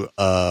who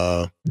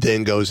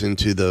then goes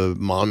into the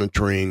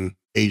monitoring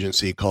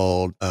agency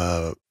called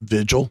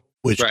Vigil,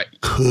 which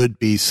could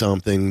be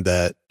something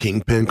that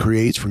Kingpin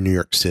creates for New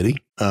York City.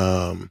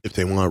 If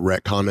they want to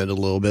retcon it a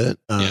little bit.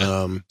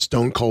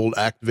 Stone Cold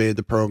activated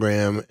the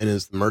program and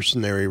is the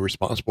mercenary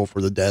responsible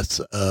for the deaths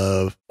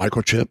of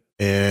Microchip.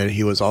 And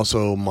he was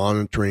also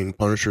monitoring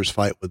Punisher's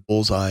fight with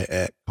Bullseye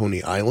at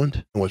Coney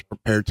Island and was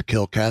prepared to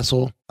kill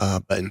Castle.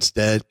 But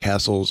instead,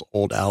 Castle's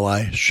old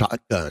ally,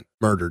 Shotgun,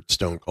 murdered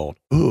Stone Cold.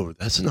 Ooh,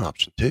 that's an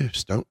option too.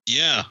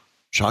 Yeah.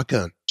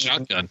 Shotgun.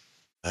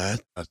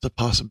 That's a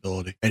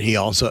possibility. And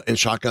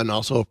Shotgun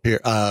also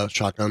appeared.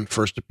 Shotgun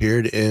first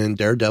appeared in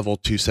Daredevil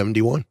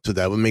 271, so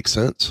that would make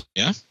sense.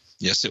 Yeah,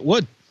 yes, it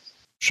would.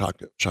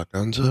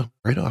 Shotgun's a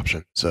great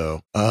option.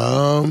 So,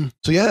 the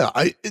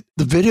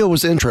video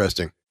was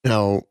interesting.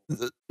 Now,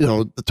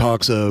 the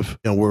talks of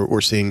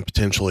we're seeing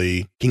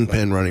potentially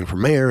Kingpin running for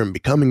mayor and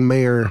becoming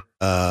mayor.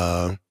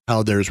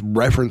 How there's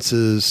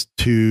references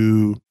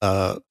to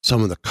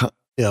some of the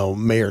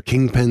Mayor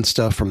Kingpin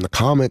stuff from the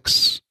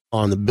comics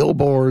on the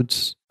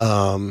billboards.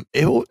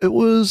 It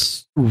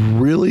was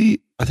really,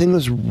 I think it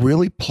was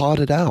really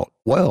plotted out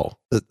well,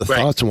 the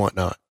thoughts and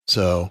whatnot.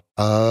 So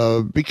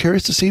be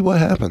curious to see what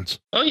happens.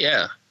 Oh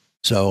yeah.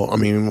 So I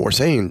mean, we're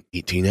saying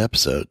 18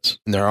 episodes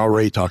and they're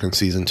already talking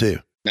season 2.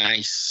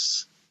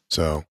 Nice.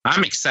 So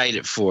I'm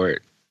excited for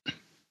it.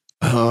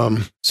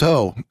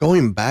 So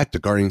going back to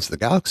Guardians of the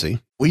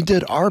Galaxy, we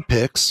did our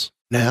picks.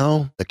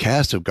 Now the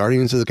cast of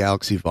Guardians of the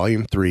Galaxy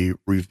Volume 3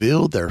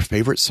 revealed their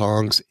favorite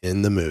songs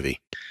in the movie.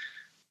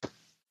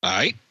 All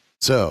right.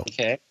 So,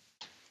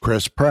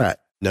 Chris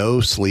Pratt,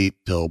 No Sleep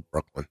Till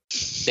Brooklyn.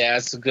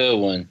 That's a good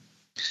one.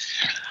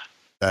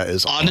 That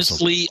is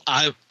honestly,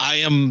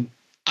 awesome.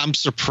 I'm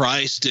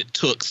surprised it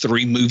took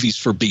 3 movies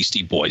for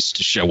Beastie Boys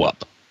to show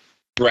up.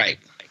 Right.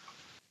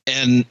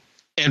 And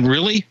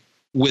really,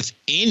 with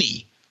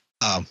any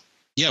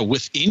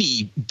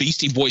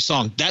Beastie Boy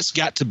song, that's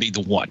got to be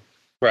the one.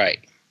 Right.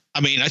 I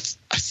mean, I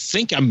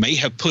think I may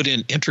have put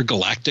in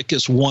Intergalactic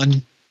as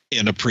one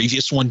in a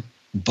previous one,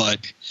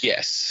 but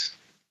yes.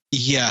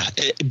 Yeah,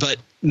 but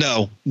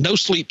No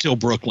Sleep Till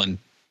Brooklyn.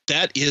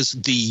 That is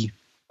the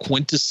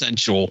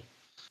quintessential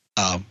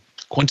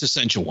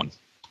one.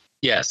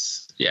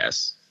 Yes.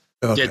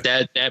 Okay.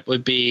 Yeah, that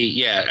would be,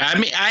 yeah. I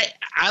mean,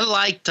 I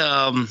liked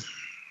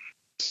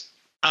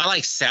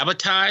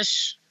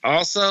Sabotage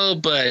also,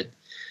 but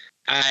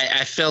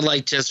I feel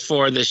like just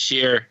for the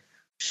sheer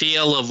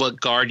feel of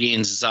what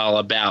Guardians is all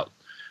about,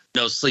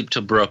 No Sleep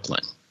Till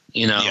Brooklyn,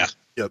 Yeah.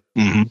 Yep.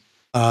 Mm-hmm.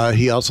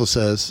 He also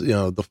says,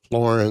 the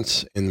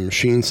Florence and the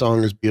Machine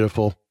song is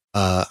beautiful.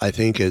 I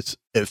think it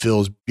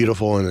feels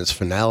beautiful in its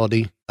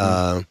finality.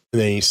 And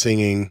then he's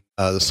singing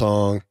the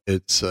song.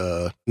 It's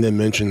and then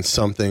mentions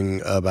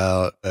something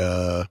about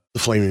the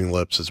Flaming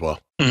Lips as well.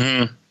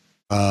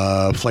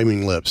 Mm-hmm.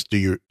 Flaming Lips. Do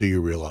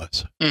you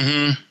realize?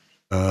 Mm-hmm.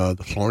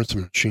 The Florence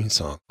and Machine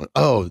song.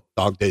 Oh,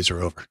 Dog Days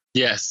Are Over.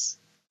 Yes.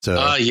 So.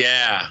 Oh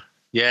yeah.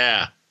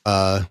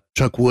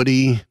 Chuck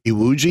Woody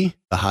Iwuji,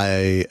 the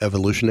High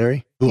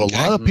Evolutionary, who a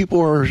lot of people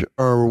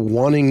are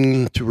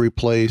wanting to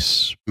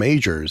replace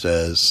Majors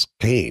as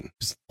Kane.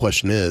 The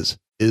question is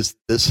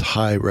this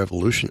High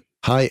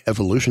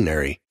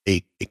Evolutionary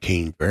a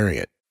Kane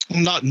variant?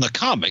 Not in the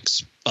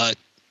comics, but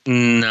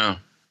no.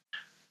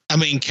 I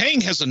mean,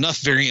 Kane has enough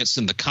variants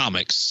in the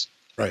comics,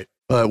 right?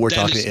 But we're that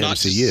talking is not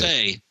MCU. To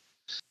say,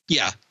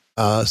 yeah.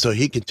 So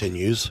he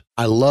continues.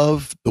 I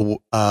love the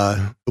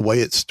way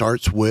it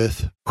starts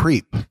with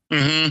Creep.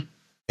 Mm-hmm.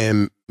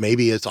 And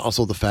maybe it's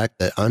also the fact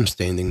that I'm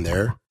standing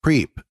there,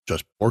 Creep,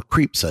 just before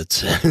Creep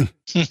sets in.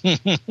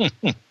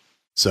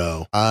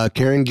 So,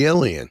 Karen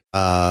Gillian,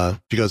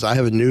 she goes,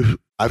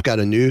 I've got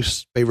a new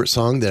favorite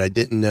song that I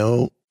didn't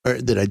know,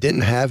 or that I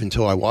didn't have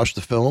until I watched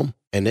the film.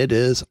 And it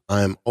is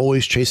I'm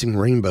Always Chasing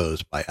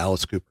Rainbows by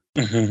Alice Cooper.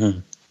 Mm-hmm.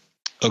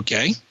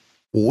 Okay.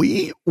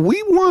 We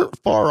weren't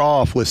far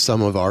off with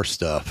some of our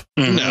stuff.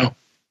 No.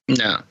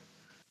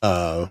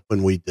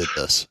 When we did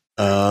this.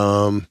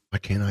 Why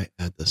can't I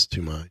add this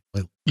to my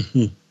playlist?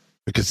 Mm-hmm.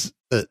 Because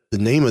the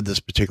name of this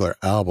particular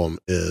album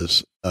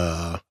is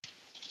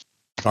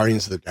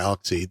Guardians of the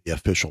Galaxy, the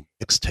official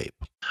mixtape.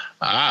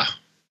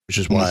 Which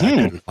is why I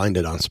couldn't find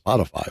it on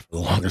Spotify for the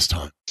longest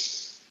time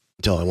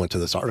until I went to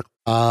this article.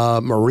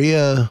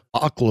 Maria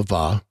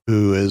Baklava,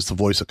 who is the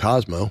voice of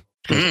Cosmo,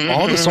 because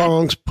all the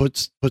songs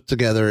put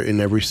together in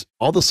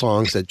all the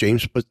songs that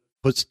James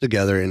puts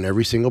together in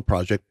every single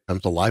project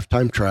becomes a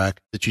lifetime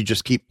track that you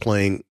just keep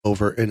playing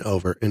over and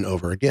over and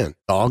over again.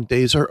 Dog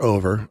Days Are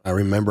Over. I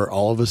remember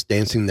all of us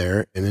dancing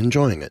there and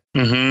enjoying it.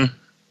 Mm-hmm.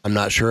 I'm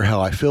not sure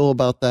how I feel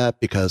about that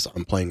because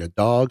I'm playing a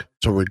dog.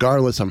 So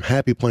regardless, I'm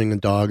happy playing a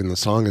dog, and the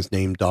song is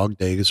named Dog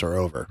Days Are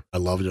Over. I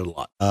loved it a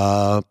lot.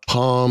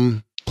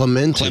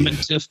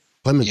 Clementive.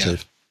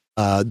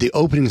 Yeah. The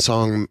opening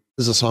song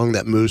is a song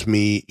that moves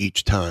me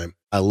each time.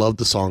 I love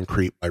the song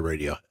Creep by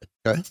Radiohead.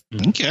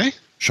 Okay.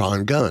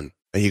 Sean Gunn.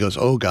 And he goes,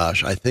 oh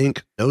gosh, I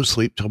think No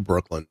Sleep Till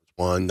Brooklyn is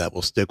one that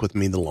will stick with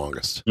me the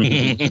longest.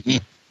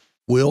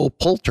 Will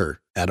Poulter,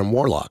 Adam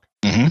Warlock.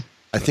 Mm-hmm.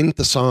 I think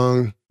the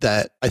song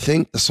that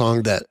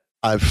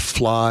I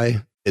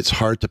Fly, it's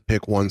hard to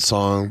pick one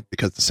song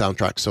because the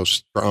soundtrack's so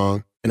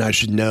strong. And I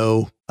should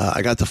know,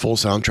 I got the full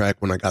soundtrack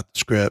when I got the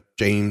script.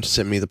 James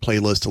sent me the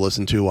playlist to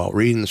listen to while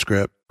reading the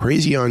script.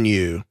 Crazy on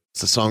You.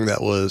 It's the song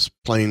that was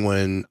playing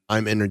when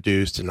I'm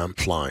introduced and I'm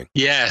flying.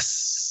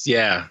 Yes.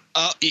 Yeah.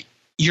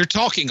 You're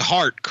talking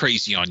Heart,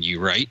 Crazy on You,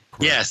 right?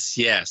 Correct.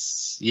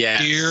 Yes.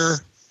 Dear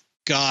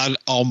God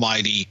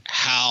Almighty,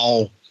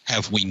 how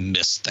have we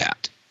missed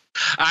that?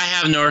 I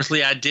have no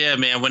earthly idea,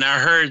 man. When I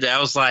heard that,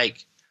 I was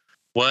like,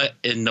 what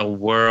in the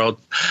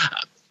world?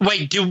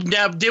 Wait,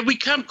 did we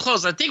come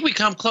close? I think we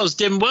come close.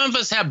 Did one of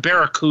us have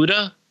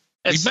Barracuda?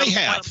 We may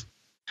have.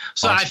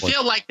 So possibly. I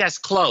feel like that's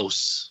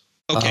close.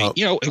 Okay,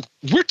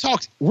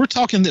 we're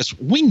talking this.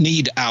 We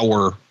need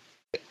our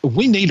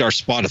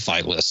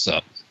Spotify lists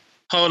up.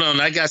 Hold on,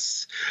 I got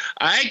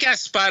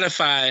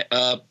Spotify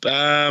up.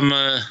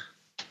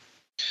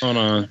 Hold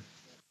on.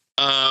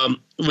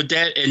 Would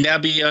that and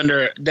that'll be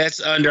under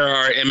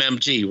our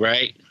MMG,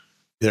 right?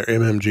 They're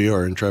MMG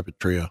or Intrepid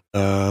Trio.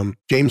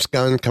 James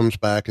Gunn comes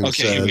back and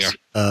says,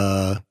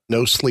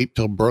 No Sleep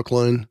Till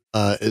Brooklyn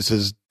is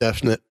his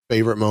definite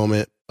favorite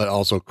moment, but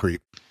also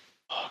Creep.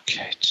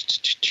 Okay.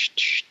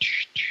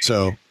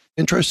 So,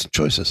 interesting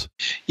choices.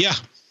 Yeah.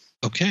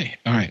 Okay.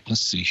 All right.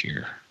 Let's see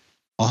here.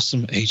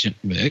 Awesome Agent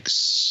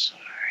Mix. All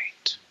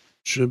right.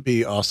 Should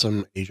be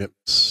Awesome Agent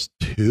Mix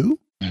 2.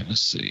 All right.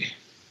 Let's see.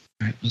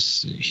 All right. Let's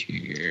see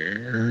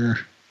here.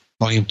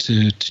 Volume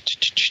 2.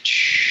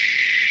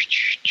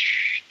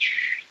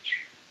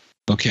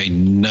 Okay.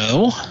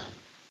 No.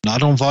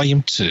 Not on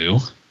Volume 2.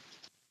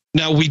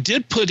 Now, we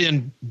did put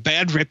in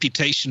Bad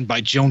Reputation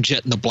by Joan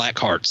Jett and the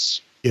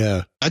Blackhearts.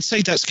 Yeah. I'd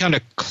say that's kind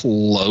of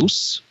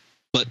close,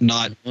 but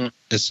not.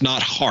 It's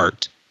not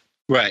Heart.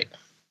 Right.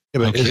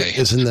 Yeah, but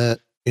isn't that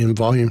in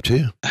Volume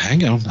 2?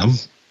 Hang on.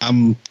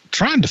 I'm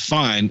trying to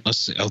find. Let's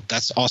see. Oh,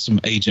 that's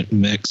Awesome Agent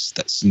Mix.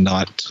 That's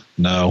not.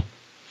 No.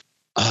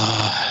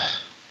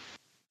 Let's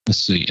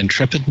see.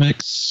 Intrepid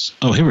Mix.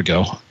 Oh, here we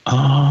go.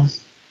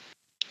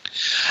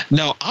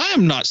 No, I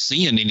am not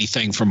seeing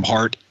anything from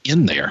Heart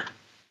in there.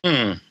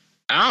 I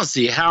don't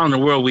see how in the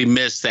world we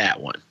missed that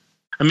one.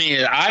 I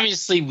mean,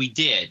 obviously we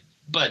did,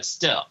 but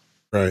still.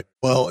 Right.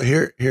 Well,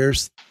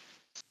 here's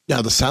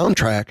now the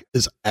soundtrack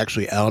is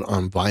actually out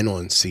on vinyl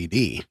and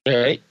CD.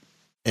 Right.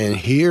 And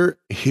here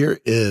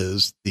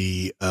is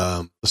the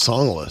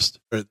song list,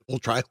 or the full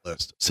track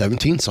list.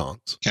 17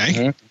 songs. Okay.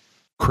 Mm-hmm.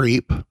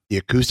 Creep, the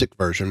acoustic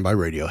version by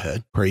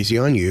Radiohead. Crazy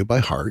on You by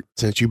Heart.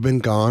 Since You've Been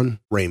Gone,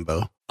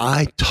 Rainbow.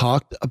 I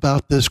talked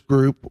about this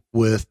group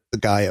with the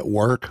guy at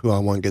work who I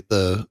want to get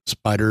the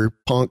Spider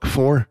Punk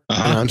for.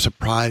 And I'm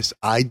surprised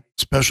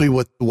especially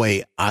with the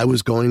way I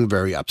was going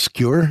very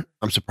obscure,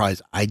 I'm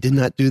surprised I did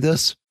not do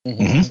this.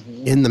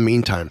 In the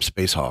meantime,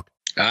 Space Hawk.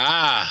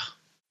 Yeah.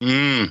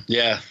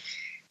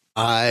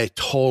 I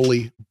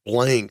totally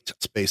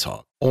blanked Space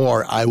Hawk,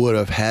 or I would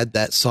have had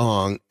that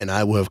song and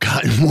I would have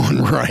gotten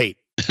one right.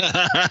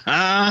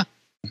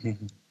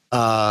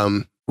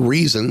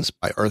 Reasons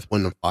by Earth,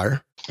 Wind and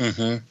Fire.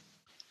 Do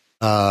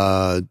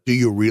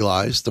you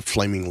realize the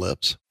Flaming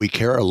Lips? We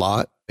Care a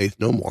Lot, Faith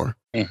No More.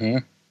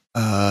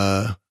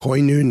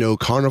 Koinu no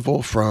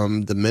Carnival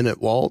from the Minute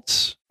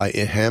Waltz by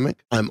It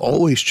Hammock. I'm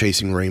Always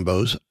Chasing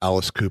Rainbows,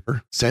 Alice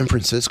Cooper. San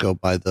Francisco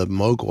by the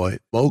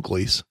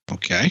Mowgli's.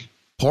 Okay.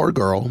 Poor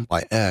Girl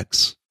by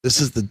X.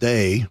 This Is the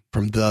Day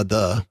from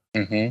The.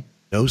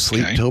 No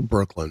Sleep Till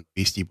Brooklyn,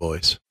 Beastie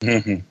Boys.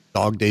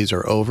 Dog Days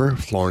Are Over,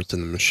 Florence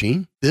and the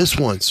Machine. This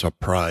one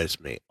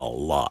surprised me a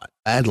lot.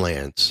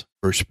 Badlands,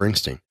 Bruce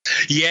Springsteen.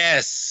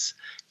 Yes.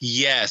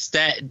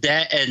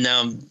 That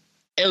and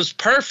it was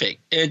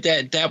perfect.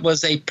 That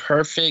was a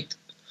perfect.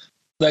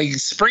 Like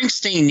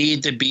Springsteen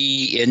needed to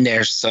be in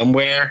there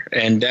somewhere,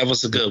 and that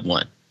was a good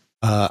one.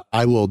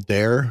 I Will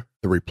Dare,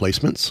 The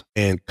Replacements,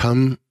 and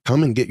Come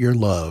and Get Your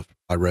Love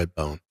by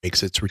Redbone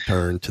makes its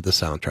return to the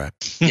soundtrack.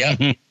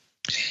 Yeah.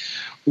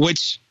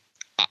 Which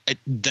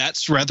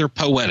that's rather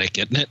poetic,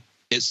 isn't it?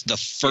 It's the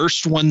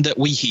first one that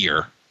we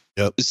hear.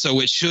 Yep.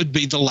 So it should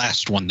be the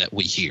last one that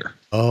we hear.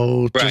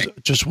 Oh,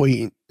 just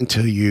wait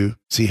until you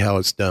see how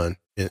it's done.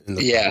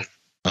 Yeah.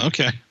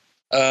 Okay.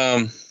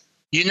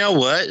 You know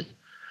what?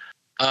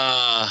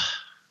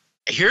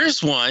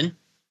 Here's one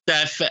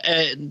that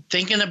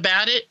thinking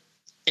about it,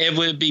 it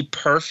would be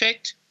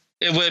perfect.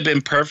 It would have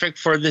been perfect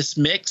for this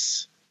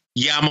mix.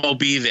 Yamo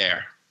Be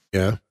There.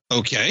 Yeah.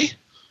 Okay.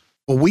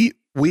 Well, we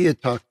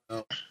had talked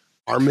about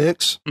our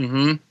mix.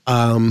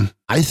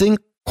 I think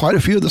quite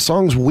a few of the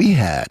songs we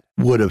had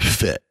would have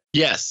fit.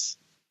 Yes.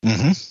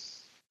 I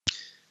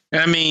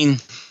mean,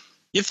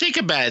 you think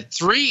about it,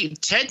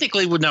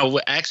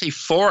 actually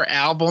 4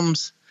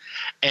 albums,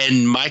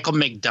 and Michael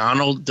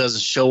McDonald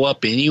doesn't show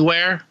up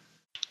anywhere.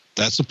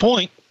 That's the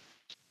point.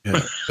 Yeah.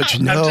 But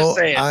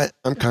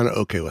I'm kind of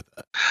okay with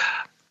that.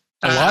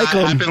 I like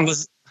him.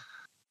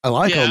 I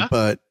like him,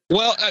 but...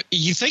 Well,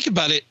 you think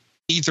about it,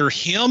 either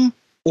him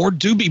or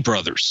Doobie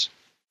Brothers.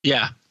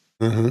 Yeah.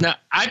 Now,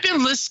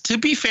 to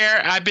be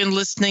fair, I've been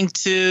listening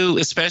to,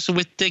 especially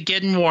with the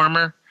Getting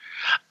Warmer,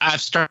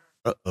 I've started...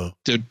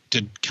 Did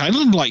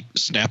Kylan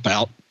snap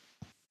out?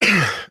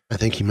 I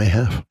think he may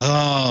have.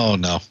 Oh,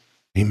 no.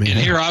 He may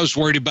have. Here I was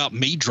worried about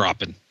me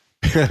dropping.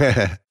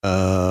 So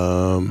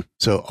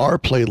our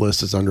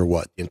playlist is under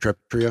what? The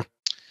Intrepid Trio?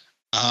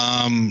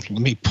 Let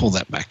me pull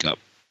that back up.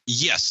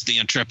 Yes, the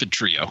Intrepid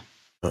Trio.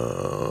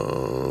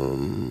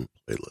 Playlist.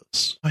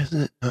 Why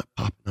isn't it not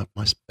popping up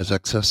as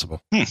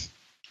accessible?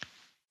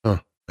 Oh,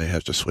 I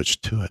have to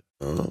switch to it.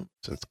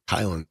 Since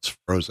Kylan's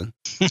frozen.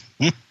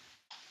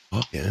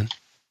 Again.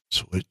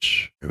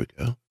 Switch. Here we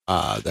go.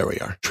 There we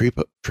are.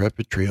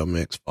 Intrepid Trio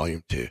Mix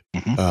Volume 2.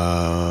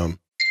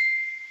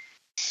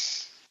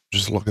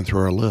 Just looking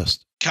through our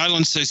list.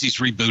 Kylan says he's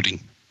rebooting.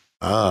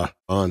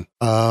 Fun.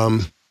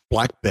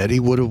 Black Betty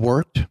would have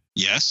worked.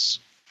 Yes.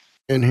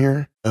 In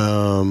here.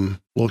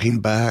 Looking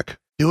back,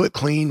 Do It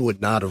Clean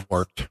would not have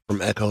worked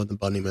from Echo and the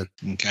Bunnymen.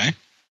 Okay.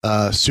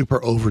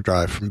 Super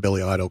Overdrive from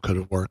Billy Idol could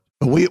have worked.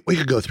 But we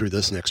could go through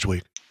this next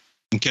week.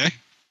 Okay.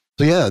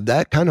 So yeah,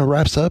 that kind of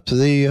wraps up to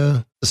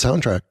the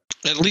soundtrack.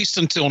 At least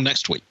until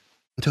next week.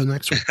 Until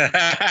next week.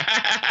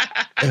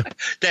 Yeah.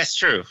 That's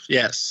true.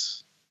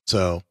 Yes.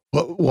 So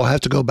we'll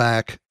have to go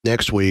back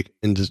next week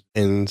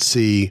and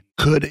see,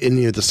 could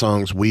any of the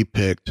songs we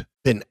picked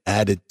been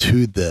added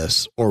to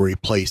this or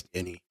replaced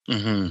any?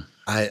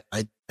 I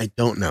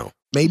don't know.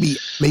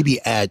 Maybe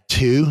add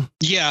 2.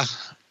 Yeah.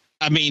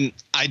 I mean,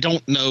 I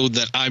don't know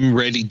that I'm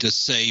ready to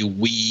say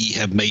we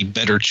have made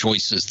better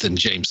choices than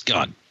James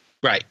Gunn.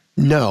 Right.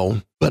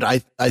 No, but I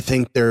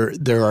think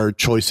there are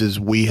choices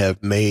we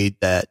have made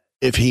that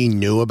if he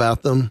knew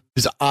about them,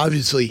 because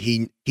obviously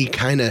he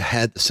kind of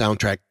had the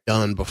soundtrack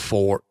done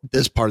before,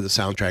 this part of the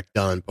soundtrack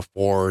done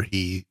before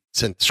he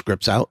sent the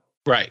scripts out.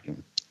 Right.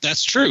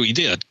 That's true. He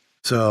did.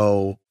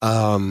 So,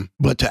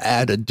 but to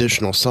add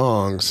additional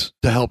songs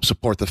to help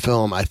support the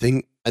film, I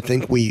think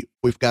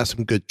we've got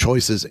some good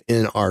choices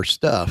in our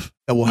stuff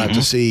that we'll have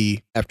to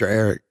see after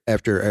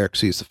Eric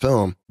sees the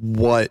film,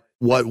 what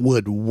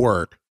would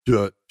work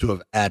to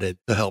have added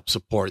to help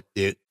support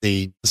the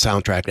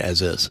soundtrack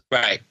as is.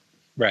 Right.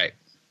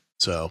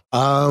 So,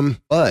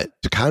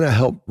 but to kind of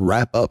help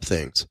wrap up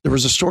things, there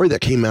was a story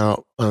that came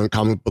out on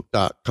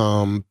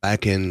comicbook.com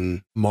back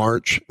in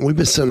March. We've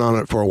been sitting on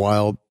it for a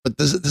while, but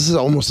this is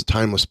almost a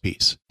timeless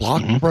piece.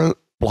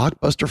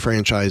 Blockbuster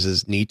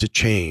franchises need to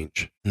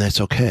change, and that's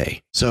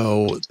okay.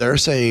 So they're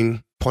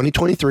saying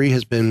 2023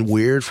 has been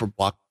weird for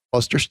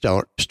blockbuster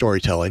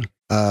storytelling.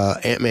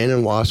 Ant-Man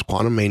and Wasp: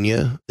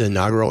 Quantumania, the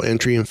inaugural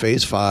entry in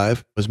Phase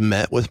 5, was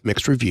met with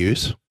mixed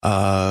reviews.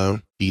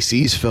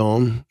 DC's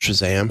film,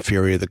 Shazam!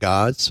 Fury of the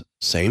Gods,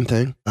 same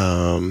thing.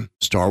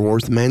 Star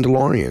Wars: The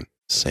Mandalorian,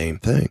 same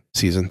thing.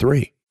 Season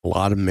 3, a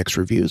lot of mixed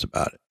reviews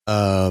about it.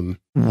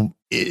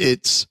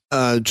 It's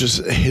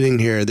just hitting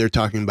here. They're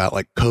talking about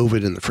like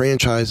COVID and the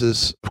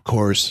franchises. Of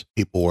course,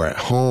 people were at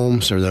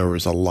home, so there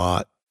was a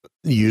lot.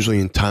 Usually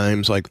in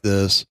times like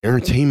this,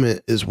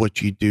 entertainment is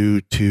what you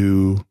do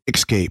to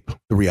escape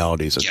the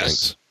realities of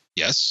things.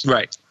 Yes.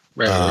 Right.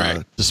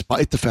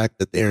 Despite the fact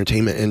that the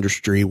entertainment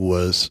industry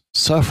was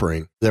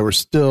suffering, there was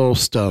still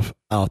stuff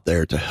out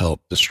there to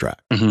help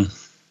distract. And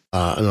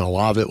a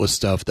lot of it was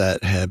stuff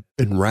that had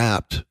been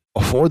wrapped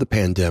before the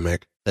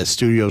pandemic that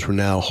studios were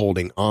now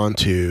holding on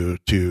to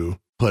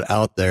put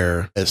out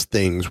there as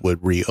things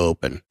would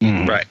reopen.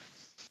 Right.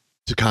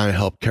 To kind of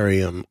help carry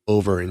them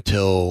over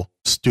until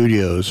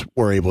studios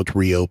were able to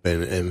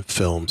reopen and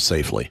film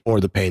safely,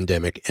 or the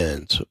pandemic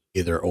ends,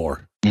 either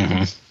or.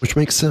 Which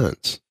makes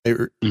sense.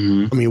 I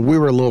mean, we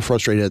were a little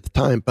frustrated at the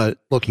time, but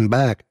looking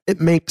back, it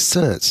makes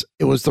sense.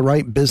 It was the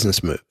right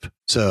business move.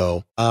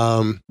 So,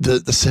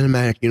 the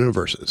cinematic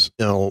universes,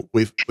 you know,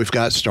 we've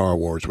got Star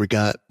Wars, we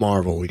got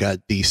Marvel, we got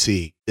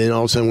DC. Then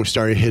all of a sudden we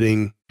started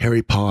hitting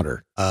Harry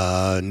Potter.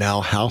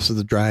 Now House of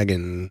the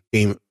Dragon,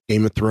 Game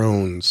of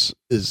Thrones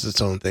is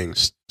its own thing.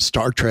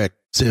 Star Trek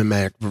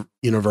cinematic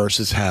universe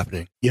is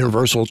happening.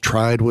 Universal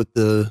tried with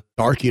the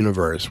Dark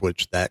Universe,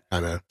 which that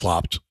kind of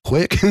flopped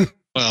quick.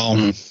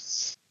 Well,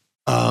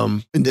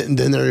 and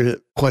then they're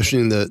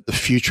questioning the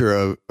future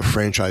of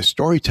franchise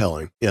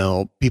storytelling. You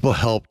know, people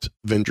helped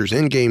Avengers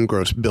Endgame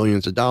gross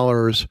billions of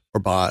dollars or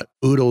bought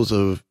oodles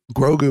of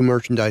Grogu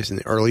merchandise in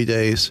the early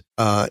days.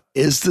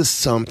 Is this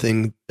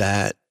something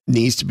that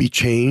needs to be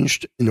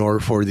changed in order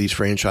for these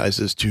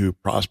franchises to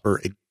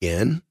prosper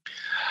again?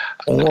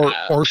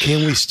 Or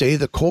can we stay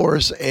the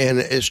course and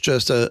it's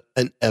just an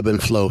ebb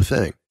and flow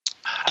thing?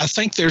 I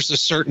think there's a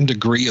certain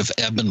degree of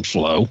ebb and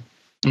flow.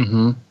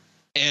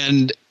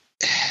 And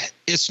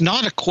it's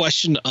not a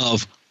question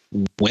of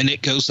when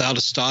it goes out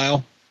of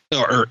style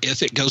or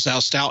if it goes out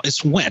of style,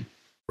 it's when.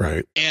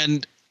 Right.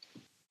 And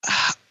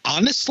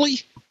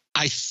honestly,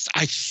 I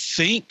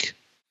think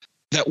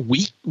that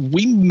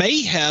we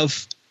may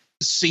have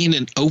seen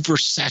an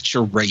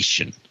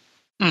oversaturation.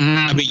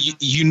 I mean,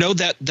 you know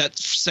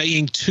that's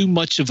saying too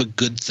much of a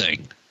good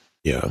thing.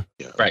 Yeah.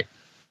 Right.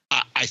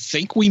 I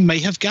think we may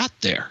have got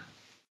there.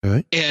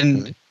 Right.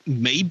 And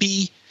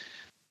maybe,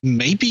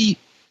 and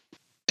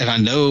I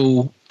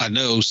know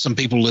some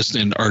people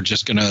listening are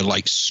just going to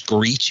like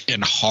screech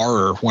in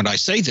horror when I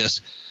say this.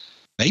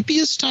 Maybe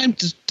it's time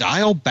to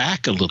dial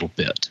back a little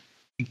bit,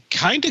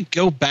 kind of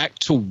go back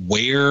to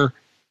where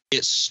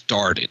it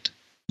started.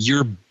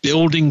 You're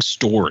building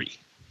story.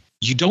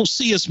 You don't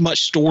see as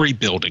much story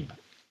building.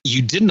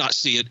 You did not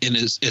see it in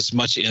as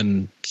much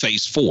in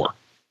Phase 4.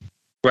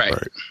 Right.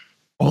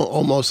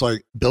 Almost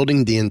like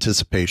building the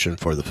anticipation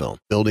for the film,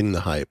 building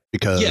the hype.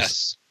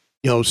 Because,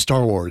 you know,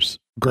 Star Wars,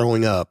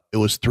 growing up, it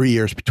was 3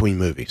 years between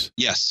movies.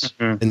 Yes.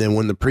 And then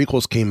when the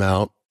prequels came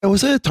out, it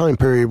was at a time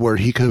period where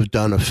he could have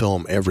done a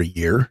film every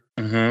year.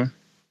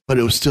 But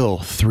it was still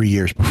 3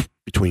 years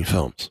between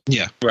films.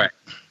 Yeah. Right.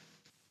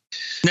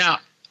 Now,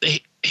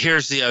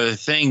 here's the other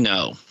thing,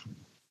 though.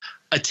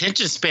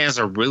 Attention spans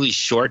are really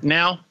short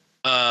now.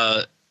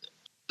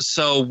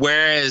 So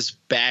whereas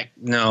back,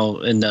 in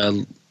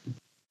the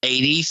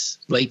 80s,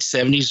 late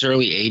 70s,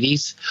 early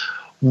 80s,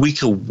 we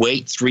could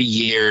wait 3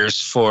 years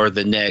for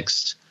the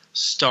next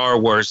Star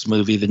Wars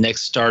movie, the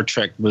next Star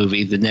Trek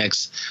movie, the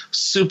next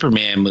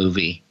Superman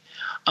movie.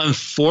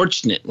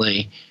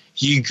 Unfortunately,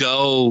 you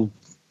go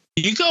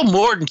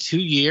more than 2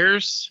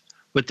 years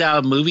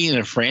without a movie in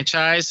a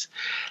franchise,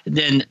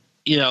 then,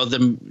 you know,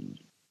 the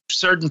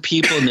certain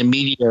people in the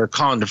media are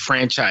calling the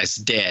franchise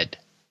dead,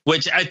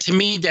 which to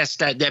me,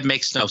 that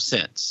makes no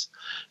sense,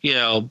 you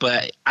know,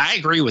 but I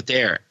agree with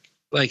Eric.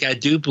 Like, I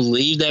do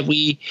believe that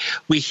we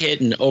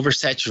hit an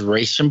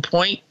oversaturation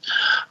point.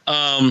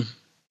 I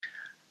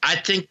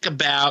think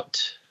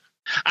about,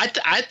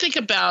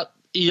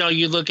 you know,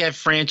 you look at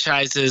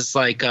franchises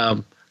like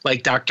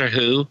Doctor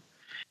Who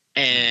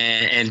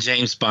and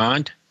James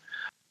Bond.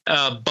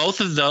 Both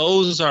of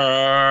those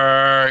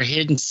are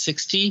hitting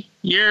 60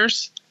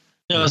 years,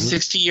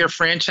 60-year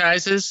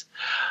franchises.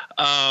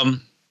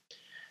 And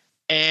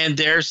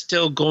they're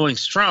still going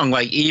strong.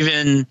 Like,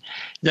 even,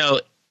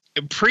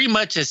 pretty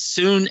much as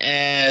soon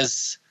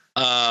as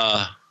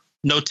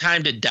No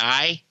Time to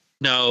Die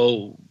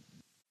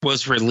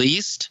was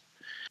released,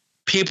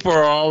 people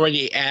are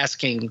already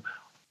asking,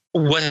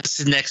 what's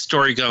the next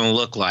story going to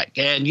look like?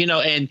 And,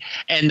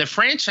 and the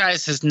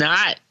franchise has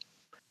not,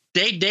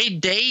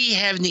 they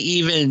haven't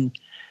even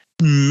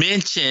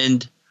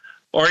mentioned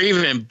or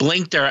even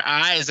blinked their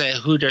eyes at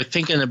who they're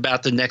thinking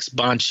about the next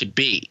Bond should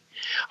be.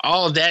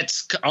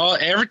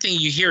 Everything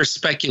you hear is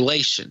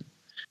speculation,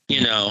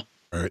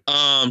 Right.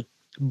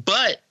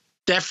 But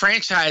that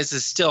franchise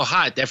is still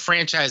hot. That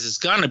franchise is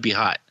going to be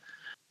hot.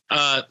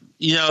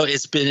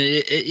 it's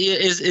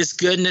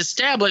good and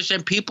established,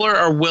 and people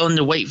are willing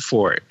to wait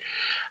for it.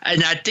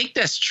 And I think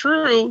that's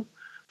true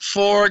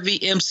for the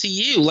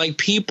MCU. Like,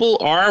 people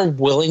are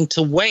willing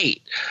to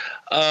wait.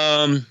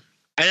 And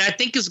I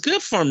think it's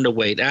good for them to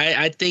wait.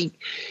 I think,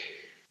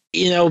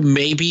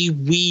 maybe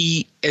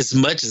we, as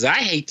much as I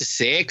hate to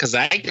say it, because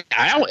I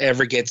don't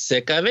ever get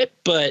sick of it,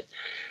 but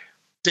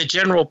the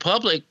general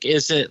public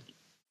isn't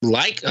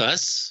like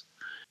us,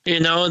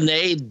 and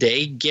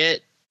they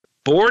get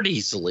bored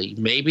easily.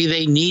 Maybe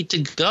they need to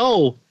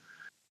go,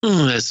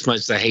 as much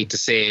as I hate to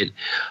say it,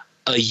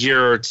 a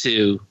year or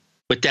two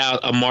without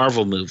a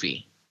Marvel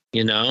movie,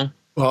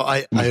 Well,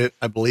 I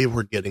believe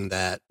we're getting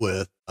that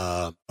with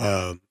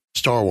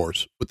Star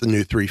Wars, with the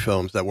new 3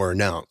 films that were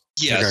announced.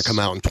 Yes. They're going to come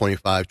out in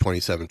 25,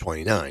 27,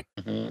 29.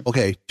 Mm-hmm.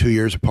 Okay, 2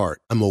 years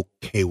apart. I'm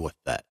okay with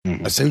that.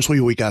 Mm-hmm. Essentially,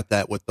 we got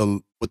that with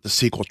the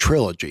sequel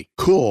trilogy.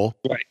 Cool.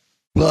 Right.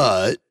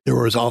 But there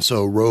was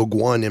also Rogue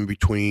One in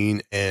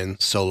between and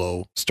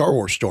Solo Star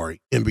Wars story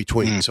in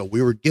between. Mm. So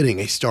we were getting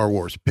a Star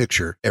Wars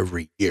picture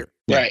every year.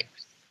 Right.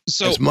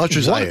 So as much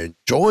as I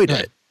enjoyed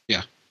it,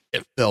 yeah,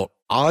 it felt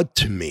odd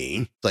to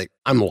me. Like,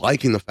 I'm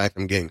liking the fact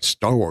I'm getting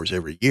Star Wars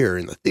every year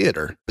in the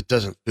theater, but it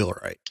doesn't feel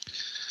right.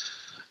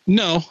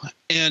 No,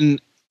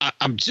 and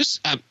I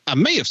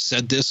may have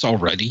said this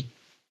already,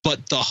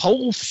 but the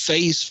whole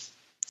Phase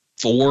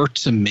 4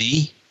 to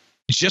me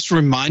just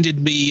reminded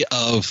me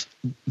of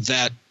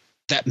that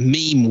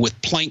meme with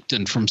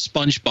Plankton from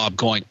SpongeBob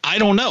going, I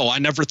don't know, I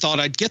never thought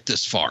I'd get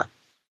this far.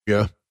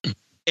 Yeah.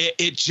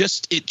 It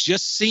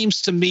just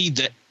seems to me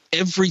that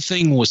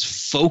everything was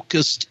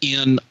focused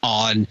in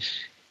on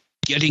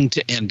getting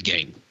to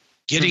Endgame.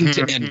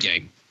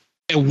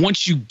 And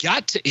once you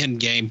got to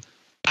Endgame,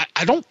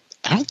 I don't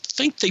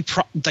think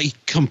they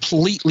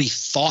completely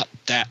thought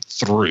that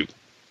through.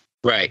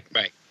 Right.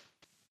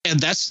 And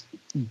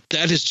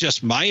that is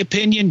just my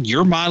opinion.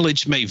 Your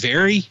mileage may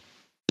vary,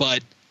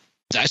 but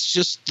that's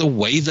just the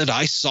way that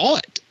I saw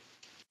it.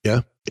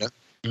 Yeah.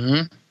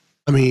 Mm-hmm.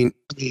 I mean,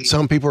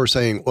 some people are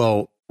saying,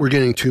 well, we're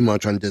getting too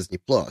much on Disney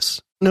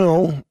Plus.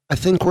 No, I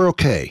think we're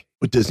okay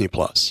with Disney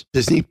Plus.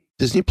 Disney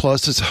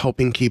Plus is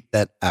helping keep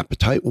that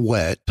appetite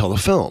wet till the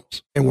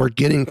films. And we're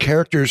getting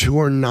characters who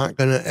are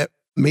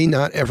may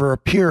not ever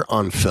appear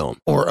on film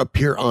or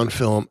appear on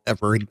film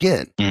ever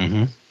again.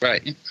 Mm-hmm.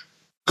 Right.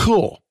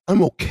 Cool.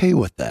 I'm okay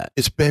with that.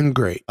 It's been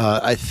great.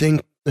 I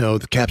think,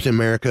 the Captain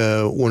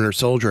America Winter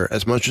Soldier,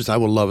 as much as I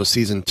would love a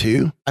season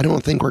 2, I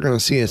don't think we're going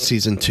to see a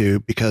season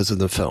 2 because of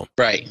the film.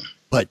 Right.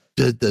 But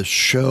did the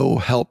show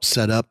help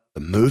set up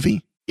the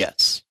movie?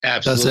 Yes.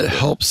 Absolutely. Does it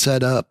help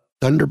set up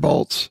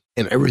Thunderbolts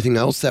and everything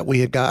else that we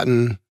had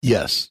gotten?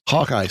 Yes.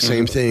 Hawkeye,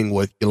 same thing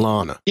with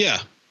Yelena. Yeah.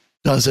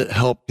 Does it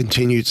help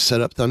continue to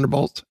set up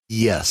Thunderbolts?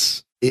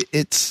 Yes.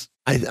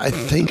 I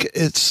think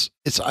it's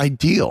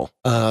ideal.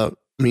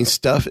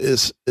 Stuff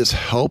is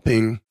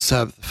helping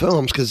set up the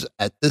films, because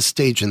at this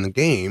stage in the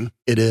game,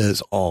 it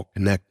is all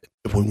connected.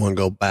 If we want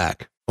to go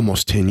back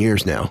almost 10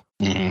 years now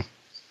to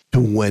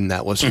when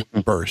that was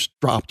first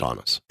dropped on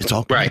us, it's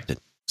all connected.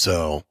 Right.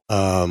 So,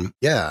 I'm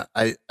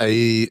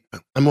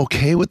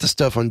okay with the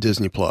stuff on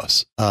Disney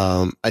Plus.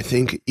 I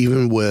think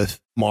even with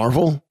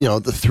Marvel,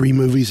 the 3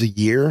 movies a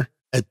year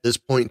at this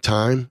point in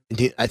time,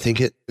 I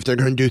think if they're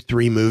going to do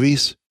 3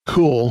 movies,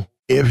 cool.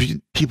 If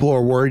people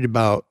are worried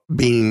about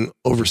being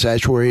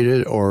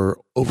oversaturated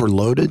or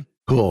overloaded,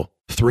 cool.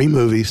 3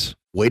 movies,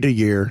 wait a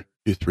year,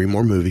 do 3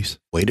 more movies,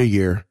 wait a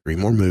year, 3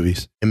 more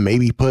movies, and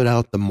maybe put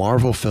out the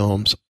Marvel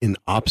films in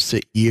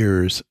opposite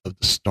years of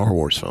the Star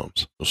Wars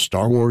films. So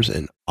Star Wars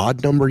in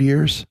odd number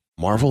years,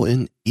 Marvel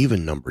in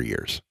even number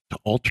years to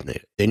alternate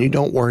it. Then you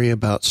don't worry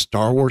about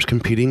Star Wars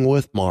competing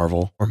with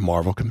Marvel or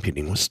Marvel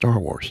competing with Star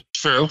Wars.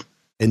 True.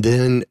 And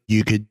then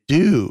you could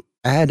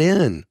add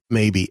in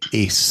maybe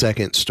a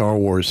second Star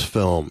Wars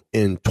film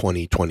in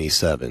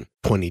 2027,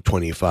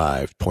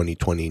 2025,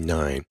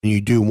 2029. And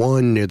you do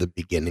one near the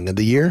beginning of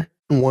the year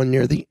and one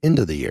near the end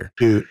of the year.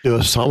 Do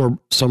a summer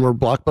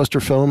blockbuster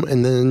film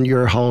and then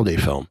your holiday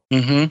film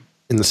in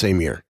the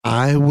same year.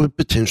 I would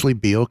potentially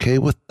be okay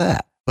with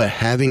that. But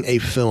having a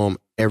film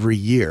every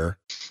year,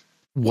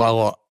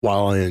 while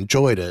I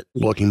enjoyed it,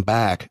 looking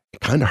back, it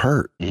kind of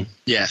hurt.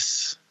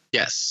 Yes.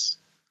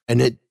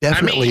 And it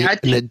definitely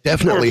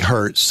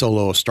hurt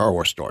Solo a Star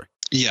Wars story.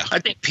 Yeah. I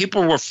think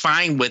people were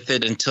fine with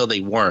it until they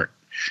weren't.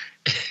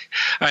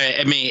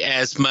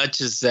 As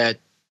much as that,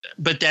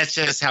 but that's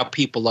just how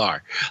people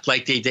are.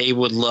 Like they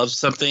would love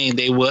something and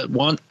they would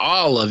want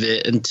all of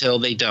it until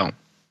they don't.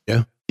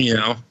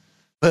 Yeah.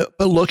 But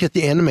look at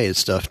the animated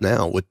stuff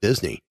now with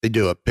Disney. They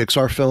do a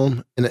Pixar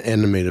film and an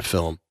animated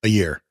film a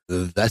year.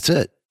 That's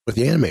it. With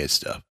the animated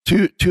stuff,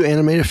 two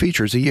animated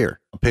features a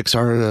year, a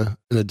Pixar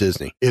and a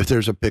Disney, if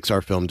there's a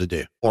Pixar film to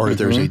do, or if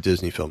there's a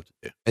Disney film to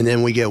do. And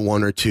then we get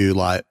 1 or 2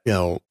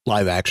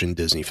 live action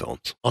Disney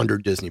films under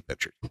Disney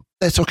Pictures.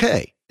 That's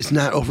okay. It's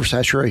not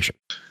oversaturation.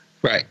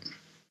 Right.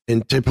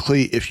 And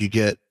typically, if you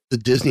get the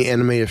Disney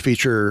animated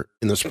feature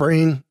in the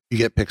spring you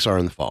get Pixar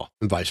in the fall,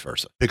 and vice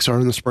versa.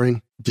 Pixar in the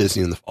spring,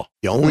 Disney in the fall.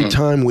 The only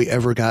time we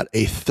ever got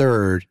a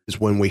third is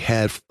when we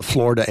had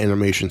Florida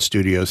Animation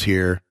Studios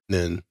here.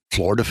 Then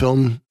Florida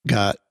Film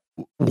got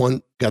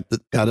a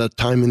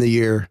time in the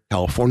year,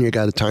 California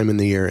got a time in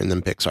the year, and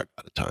then Pixar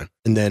got a time.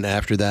 And then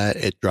after that,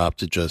 it dropped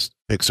to just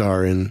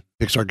Pixar, and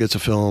Pixar gets a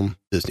film,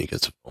 Disney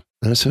gets a film.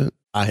 That's it.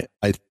 I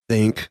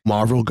think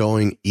Marvel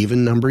going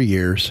even number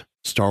years,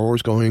 Star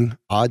Wars going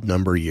odd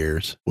number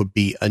years would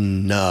be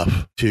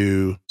enough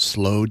to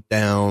slow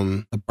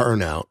down the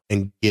burnout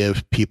and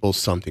give people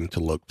something to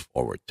look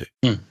forward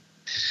to.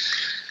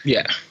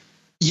 Yeah.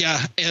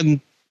 Yeah. And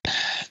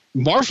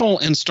Marvel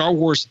and Star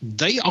Wars,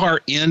 they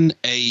are in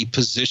a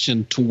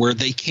position to where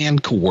they can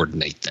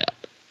coordinate that.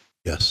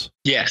 Yes.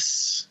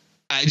 Yes.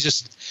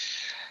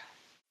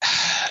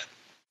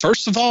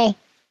 First of all,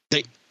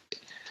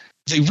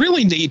 they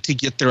really need to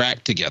get their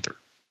act together.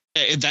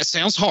 That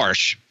sounds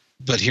harsh,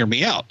 but hear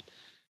me out.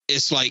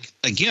 It's like,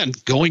 again,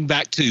 going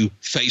back to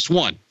phase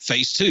 1,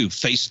 phase 2,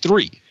 phase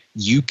 3,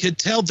 you could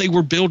tell they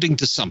were building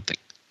to something.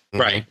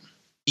 Right.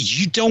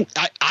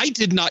 I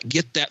did not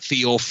get that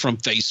feel from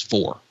phase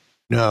 4.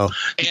 No.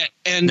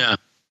 And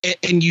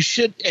you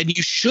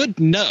should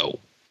know.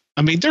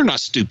 I mean, they're not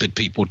stupid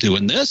people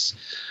doing this.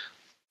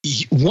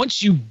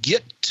 Once you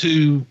get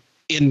to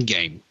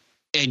Endgame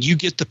and you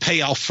get the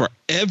payoff for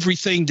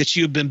everything that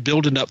you have been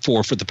building up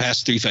for the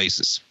past 3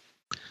 phases,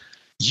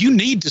 you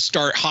need to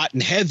start hot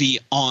and heavy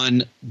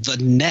on the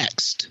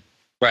next.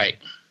 Right.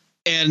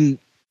 And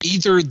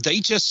either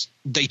they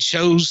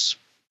chose,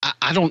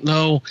 I don't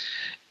know,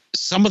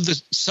 some of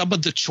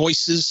the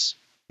choices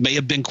may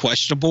have been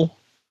questionable.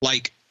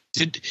 Like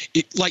the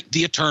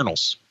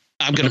Eternals.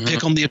 I'm going to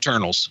pick on the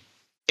Eternals.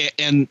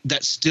 And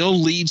that still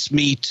leads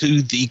me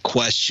to the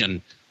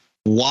question,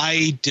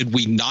 why did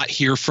we not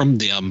hear from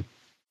them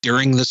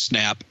during the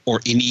snap or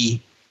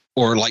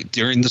like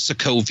during the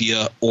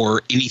Sokovia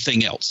or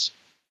anything else?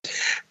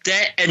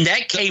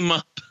 That came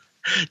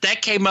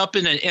up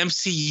in an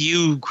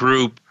MCU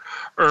group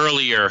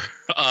earlier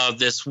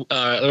this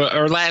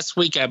or last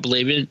week, I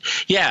believe.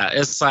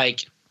 It's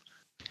like,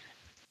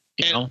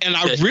 and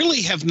I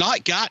really have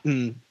not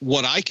gotten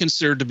what I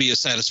consider to be a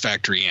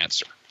satisfactory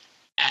answer.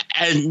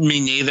 And me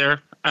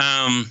neither.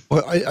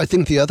 Well, I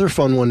think the other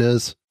fun one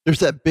is there's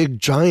that big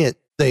giant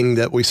thing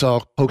that we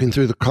saw poking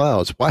through the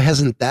clouds. Why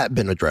hasn't that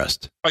been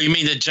addressed? Oh, you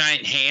mean the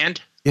giant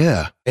hand?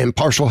 Yeah, and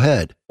partial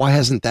head. Why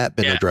hasn't that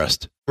been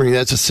addressed? I mean,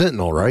 that's a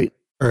Sentinel, right?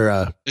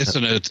 Or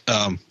isn't it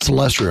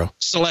Celestial?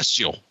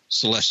 Celestial.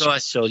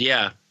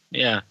 Yeah.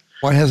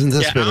 Why hasn't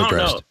this been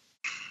addressed? Know.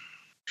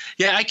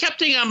 Yeah, I kept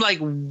thinking, I'm like,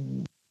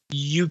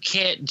 you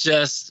can't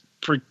just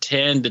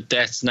pretend that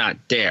that's not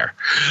there.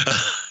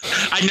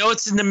 I know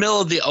it's in the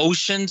middle of the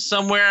ocean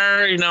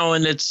somewhere,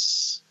 and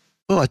it's.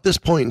 Well, at this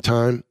point in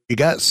time, you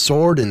got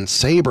Sword and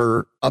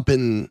Saber up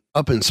in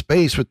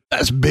space, but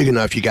that's big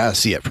enough. You got to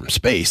see it from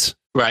space,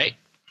 right?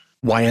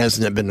 Why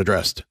hasn't it been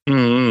addressed?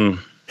 Mm-hmm.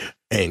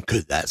 And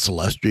could that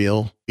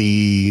Celestial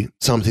be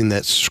something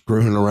that's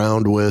screwing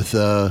around with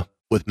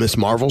Miss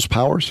Marvel's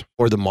powers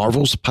or the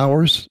Marvel's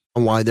powers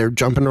on why they're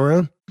jumping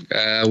around?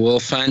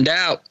 We'll find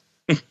out.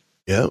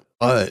 Yeah,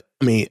 but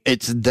I mean,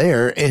 it's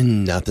there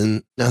and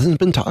nothing's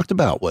been talked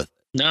about with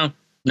it.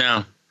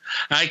 No.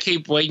 I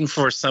keep waiting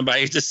for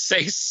somebody to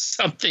say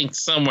something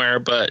somewhere,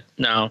 but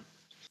no.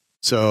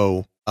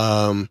 So,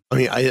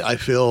 I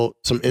feel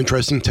some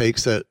interesting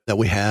takes that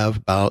we have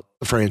about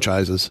the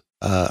franchises.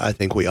 I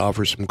think we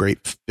offer some great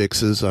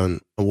fixes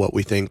on what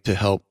we think to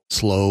help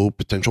slow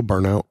potential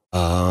burnout.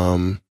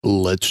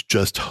 Let's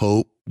just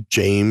hope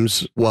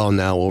James, while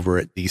now over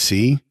at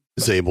DC,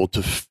 is able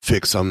to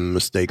fix some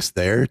mistakes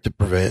there to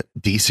prevent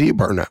DC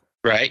burnout.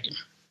 Right.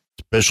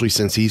 Especially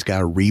since he's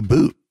got a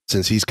reboot,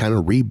 since he's kind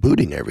of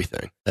rebooting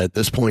everything. At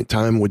this point in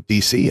time with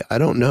DC, I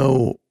don't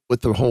know,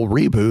 with the whole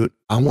reboot,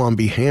 I want to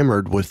be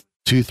hammered with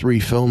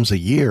 2-3 films a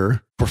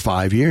year for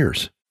 5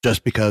 years,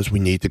 just because we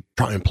need to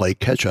try and play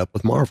catch up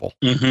with Marvel.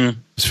 Mm-hmm.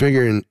 Just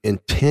figuring in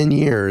 10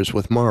 years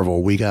with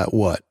Marvel, we got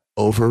what?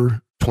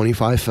 Over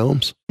 25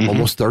 films?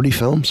 Almost 30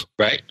 films?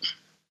 Right.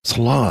 It's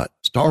a lot.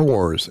 Star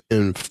Wars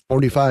in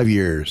 45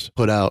 years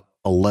put out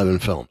 11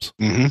 films.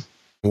 Mm-hmm.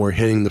 We're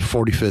hitting the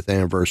 45th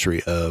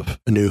anniversary of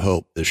A New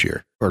Hope this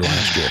year or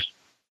last year.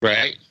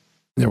 Right.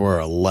 There were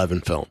 11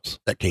 films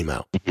that came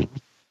out in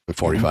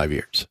 45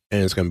 years.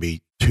 And it's going to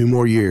be 2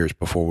 more years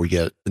before we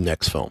get the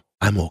next film.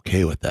 I'm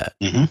okay with that.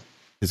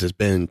 Because it's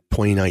been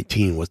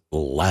 2019 was the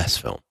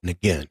last film. And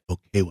again,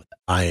 okay with that.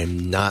 I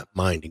am not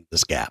minding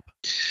this gap.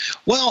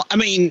 Well, I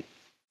mean,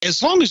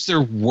 as long as they're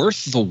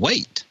worth the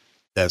wait.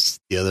 That's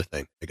the other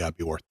thing. They got to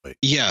be worth the wait.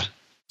 Yeah.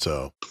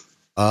 So,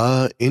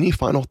 any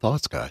final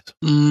thoughts, guys?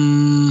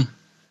 No,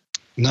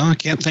 I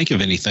can't think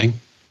of anything.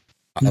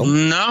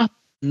 No.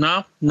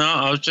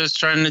 I was just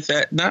trying to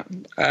say, no,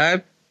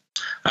 I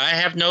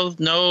have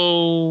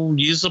no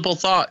usable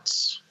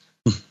thoughts.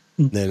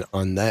 Then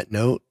on that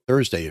note,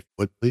 Thursday, if you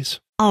would,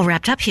 please. All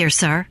wrapped up here,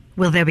 sir.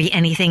 Will there be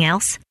anything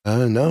else?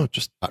 No,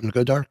 just time to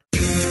go dark.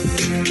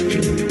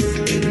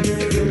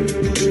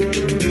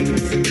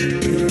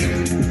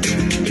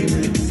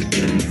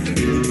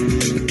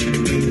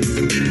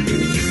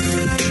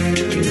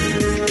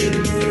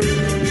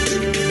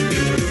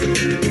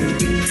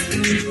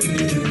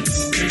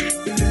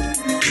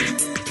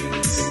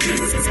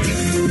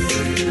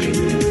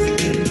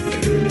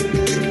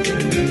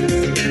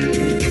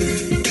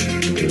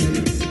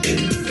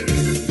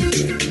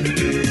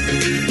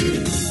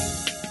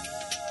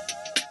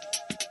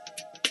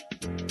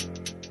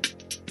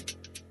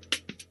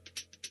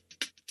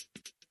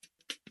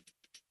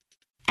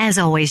 As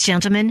always,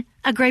 gentlemen,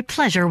 a great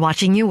pleasure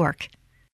watching you work.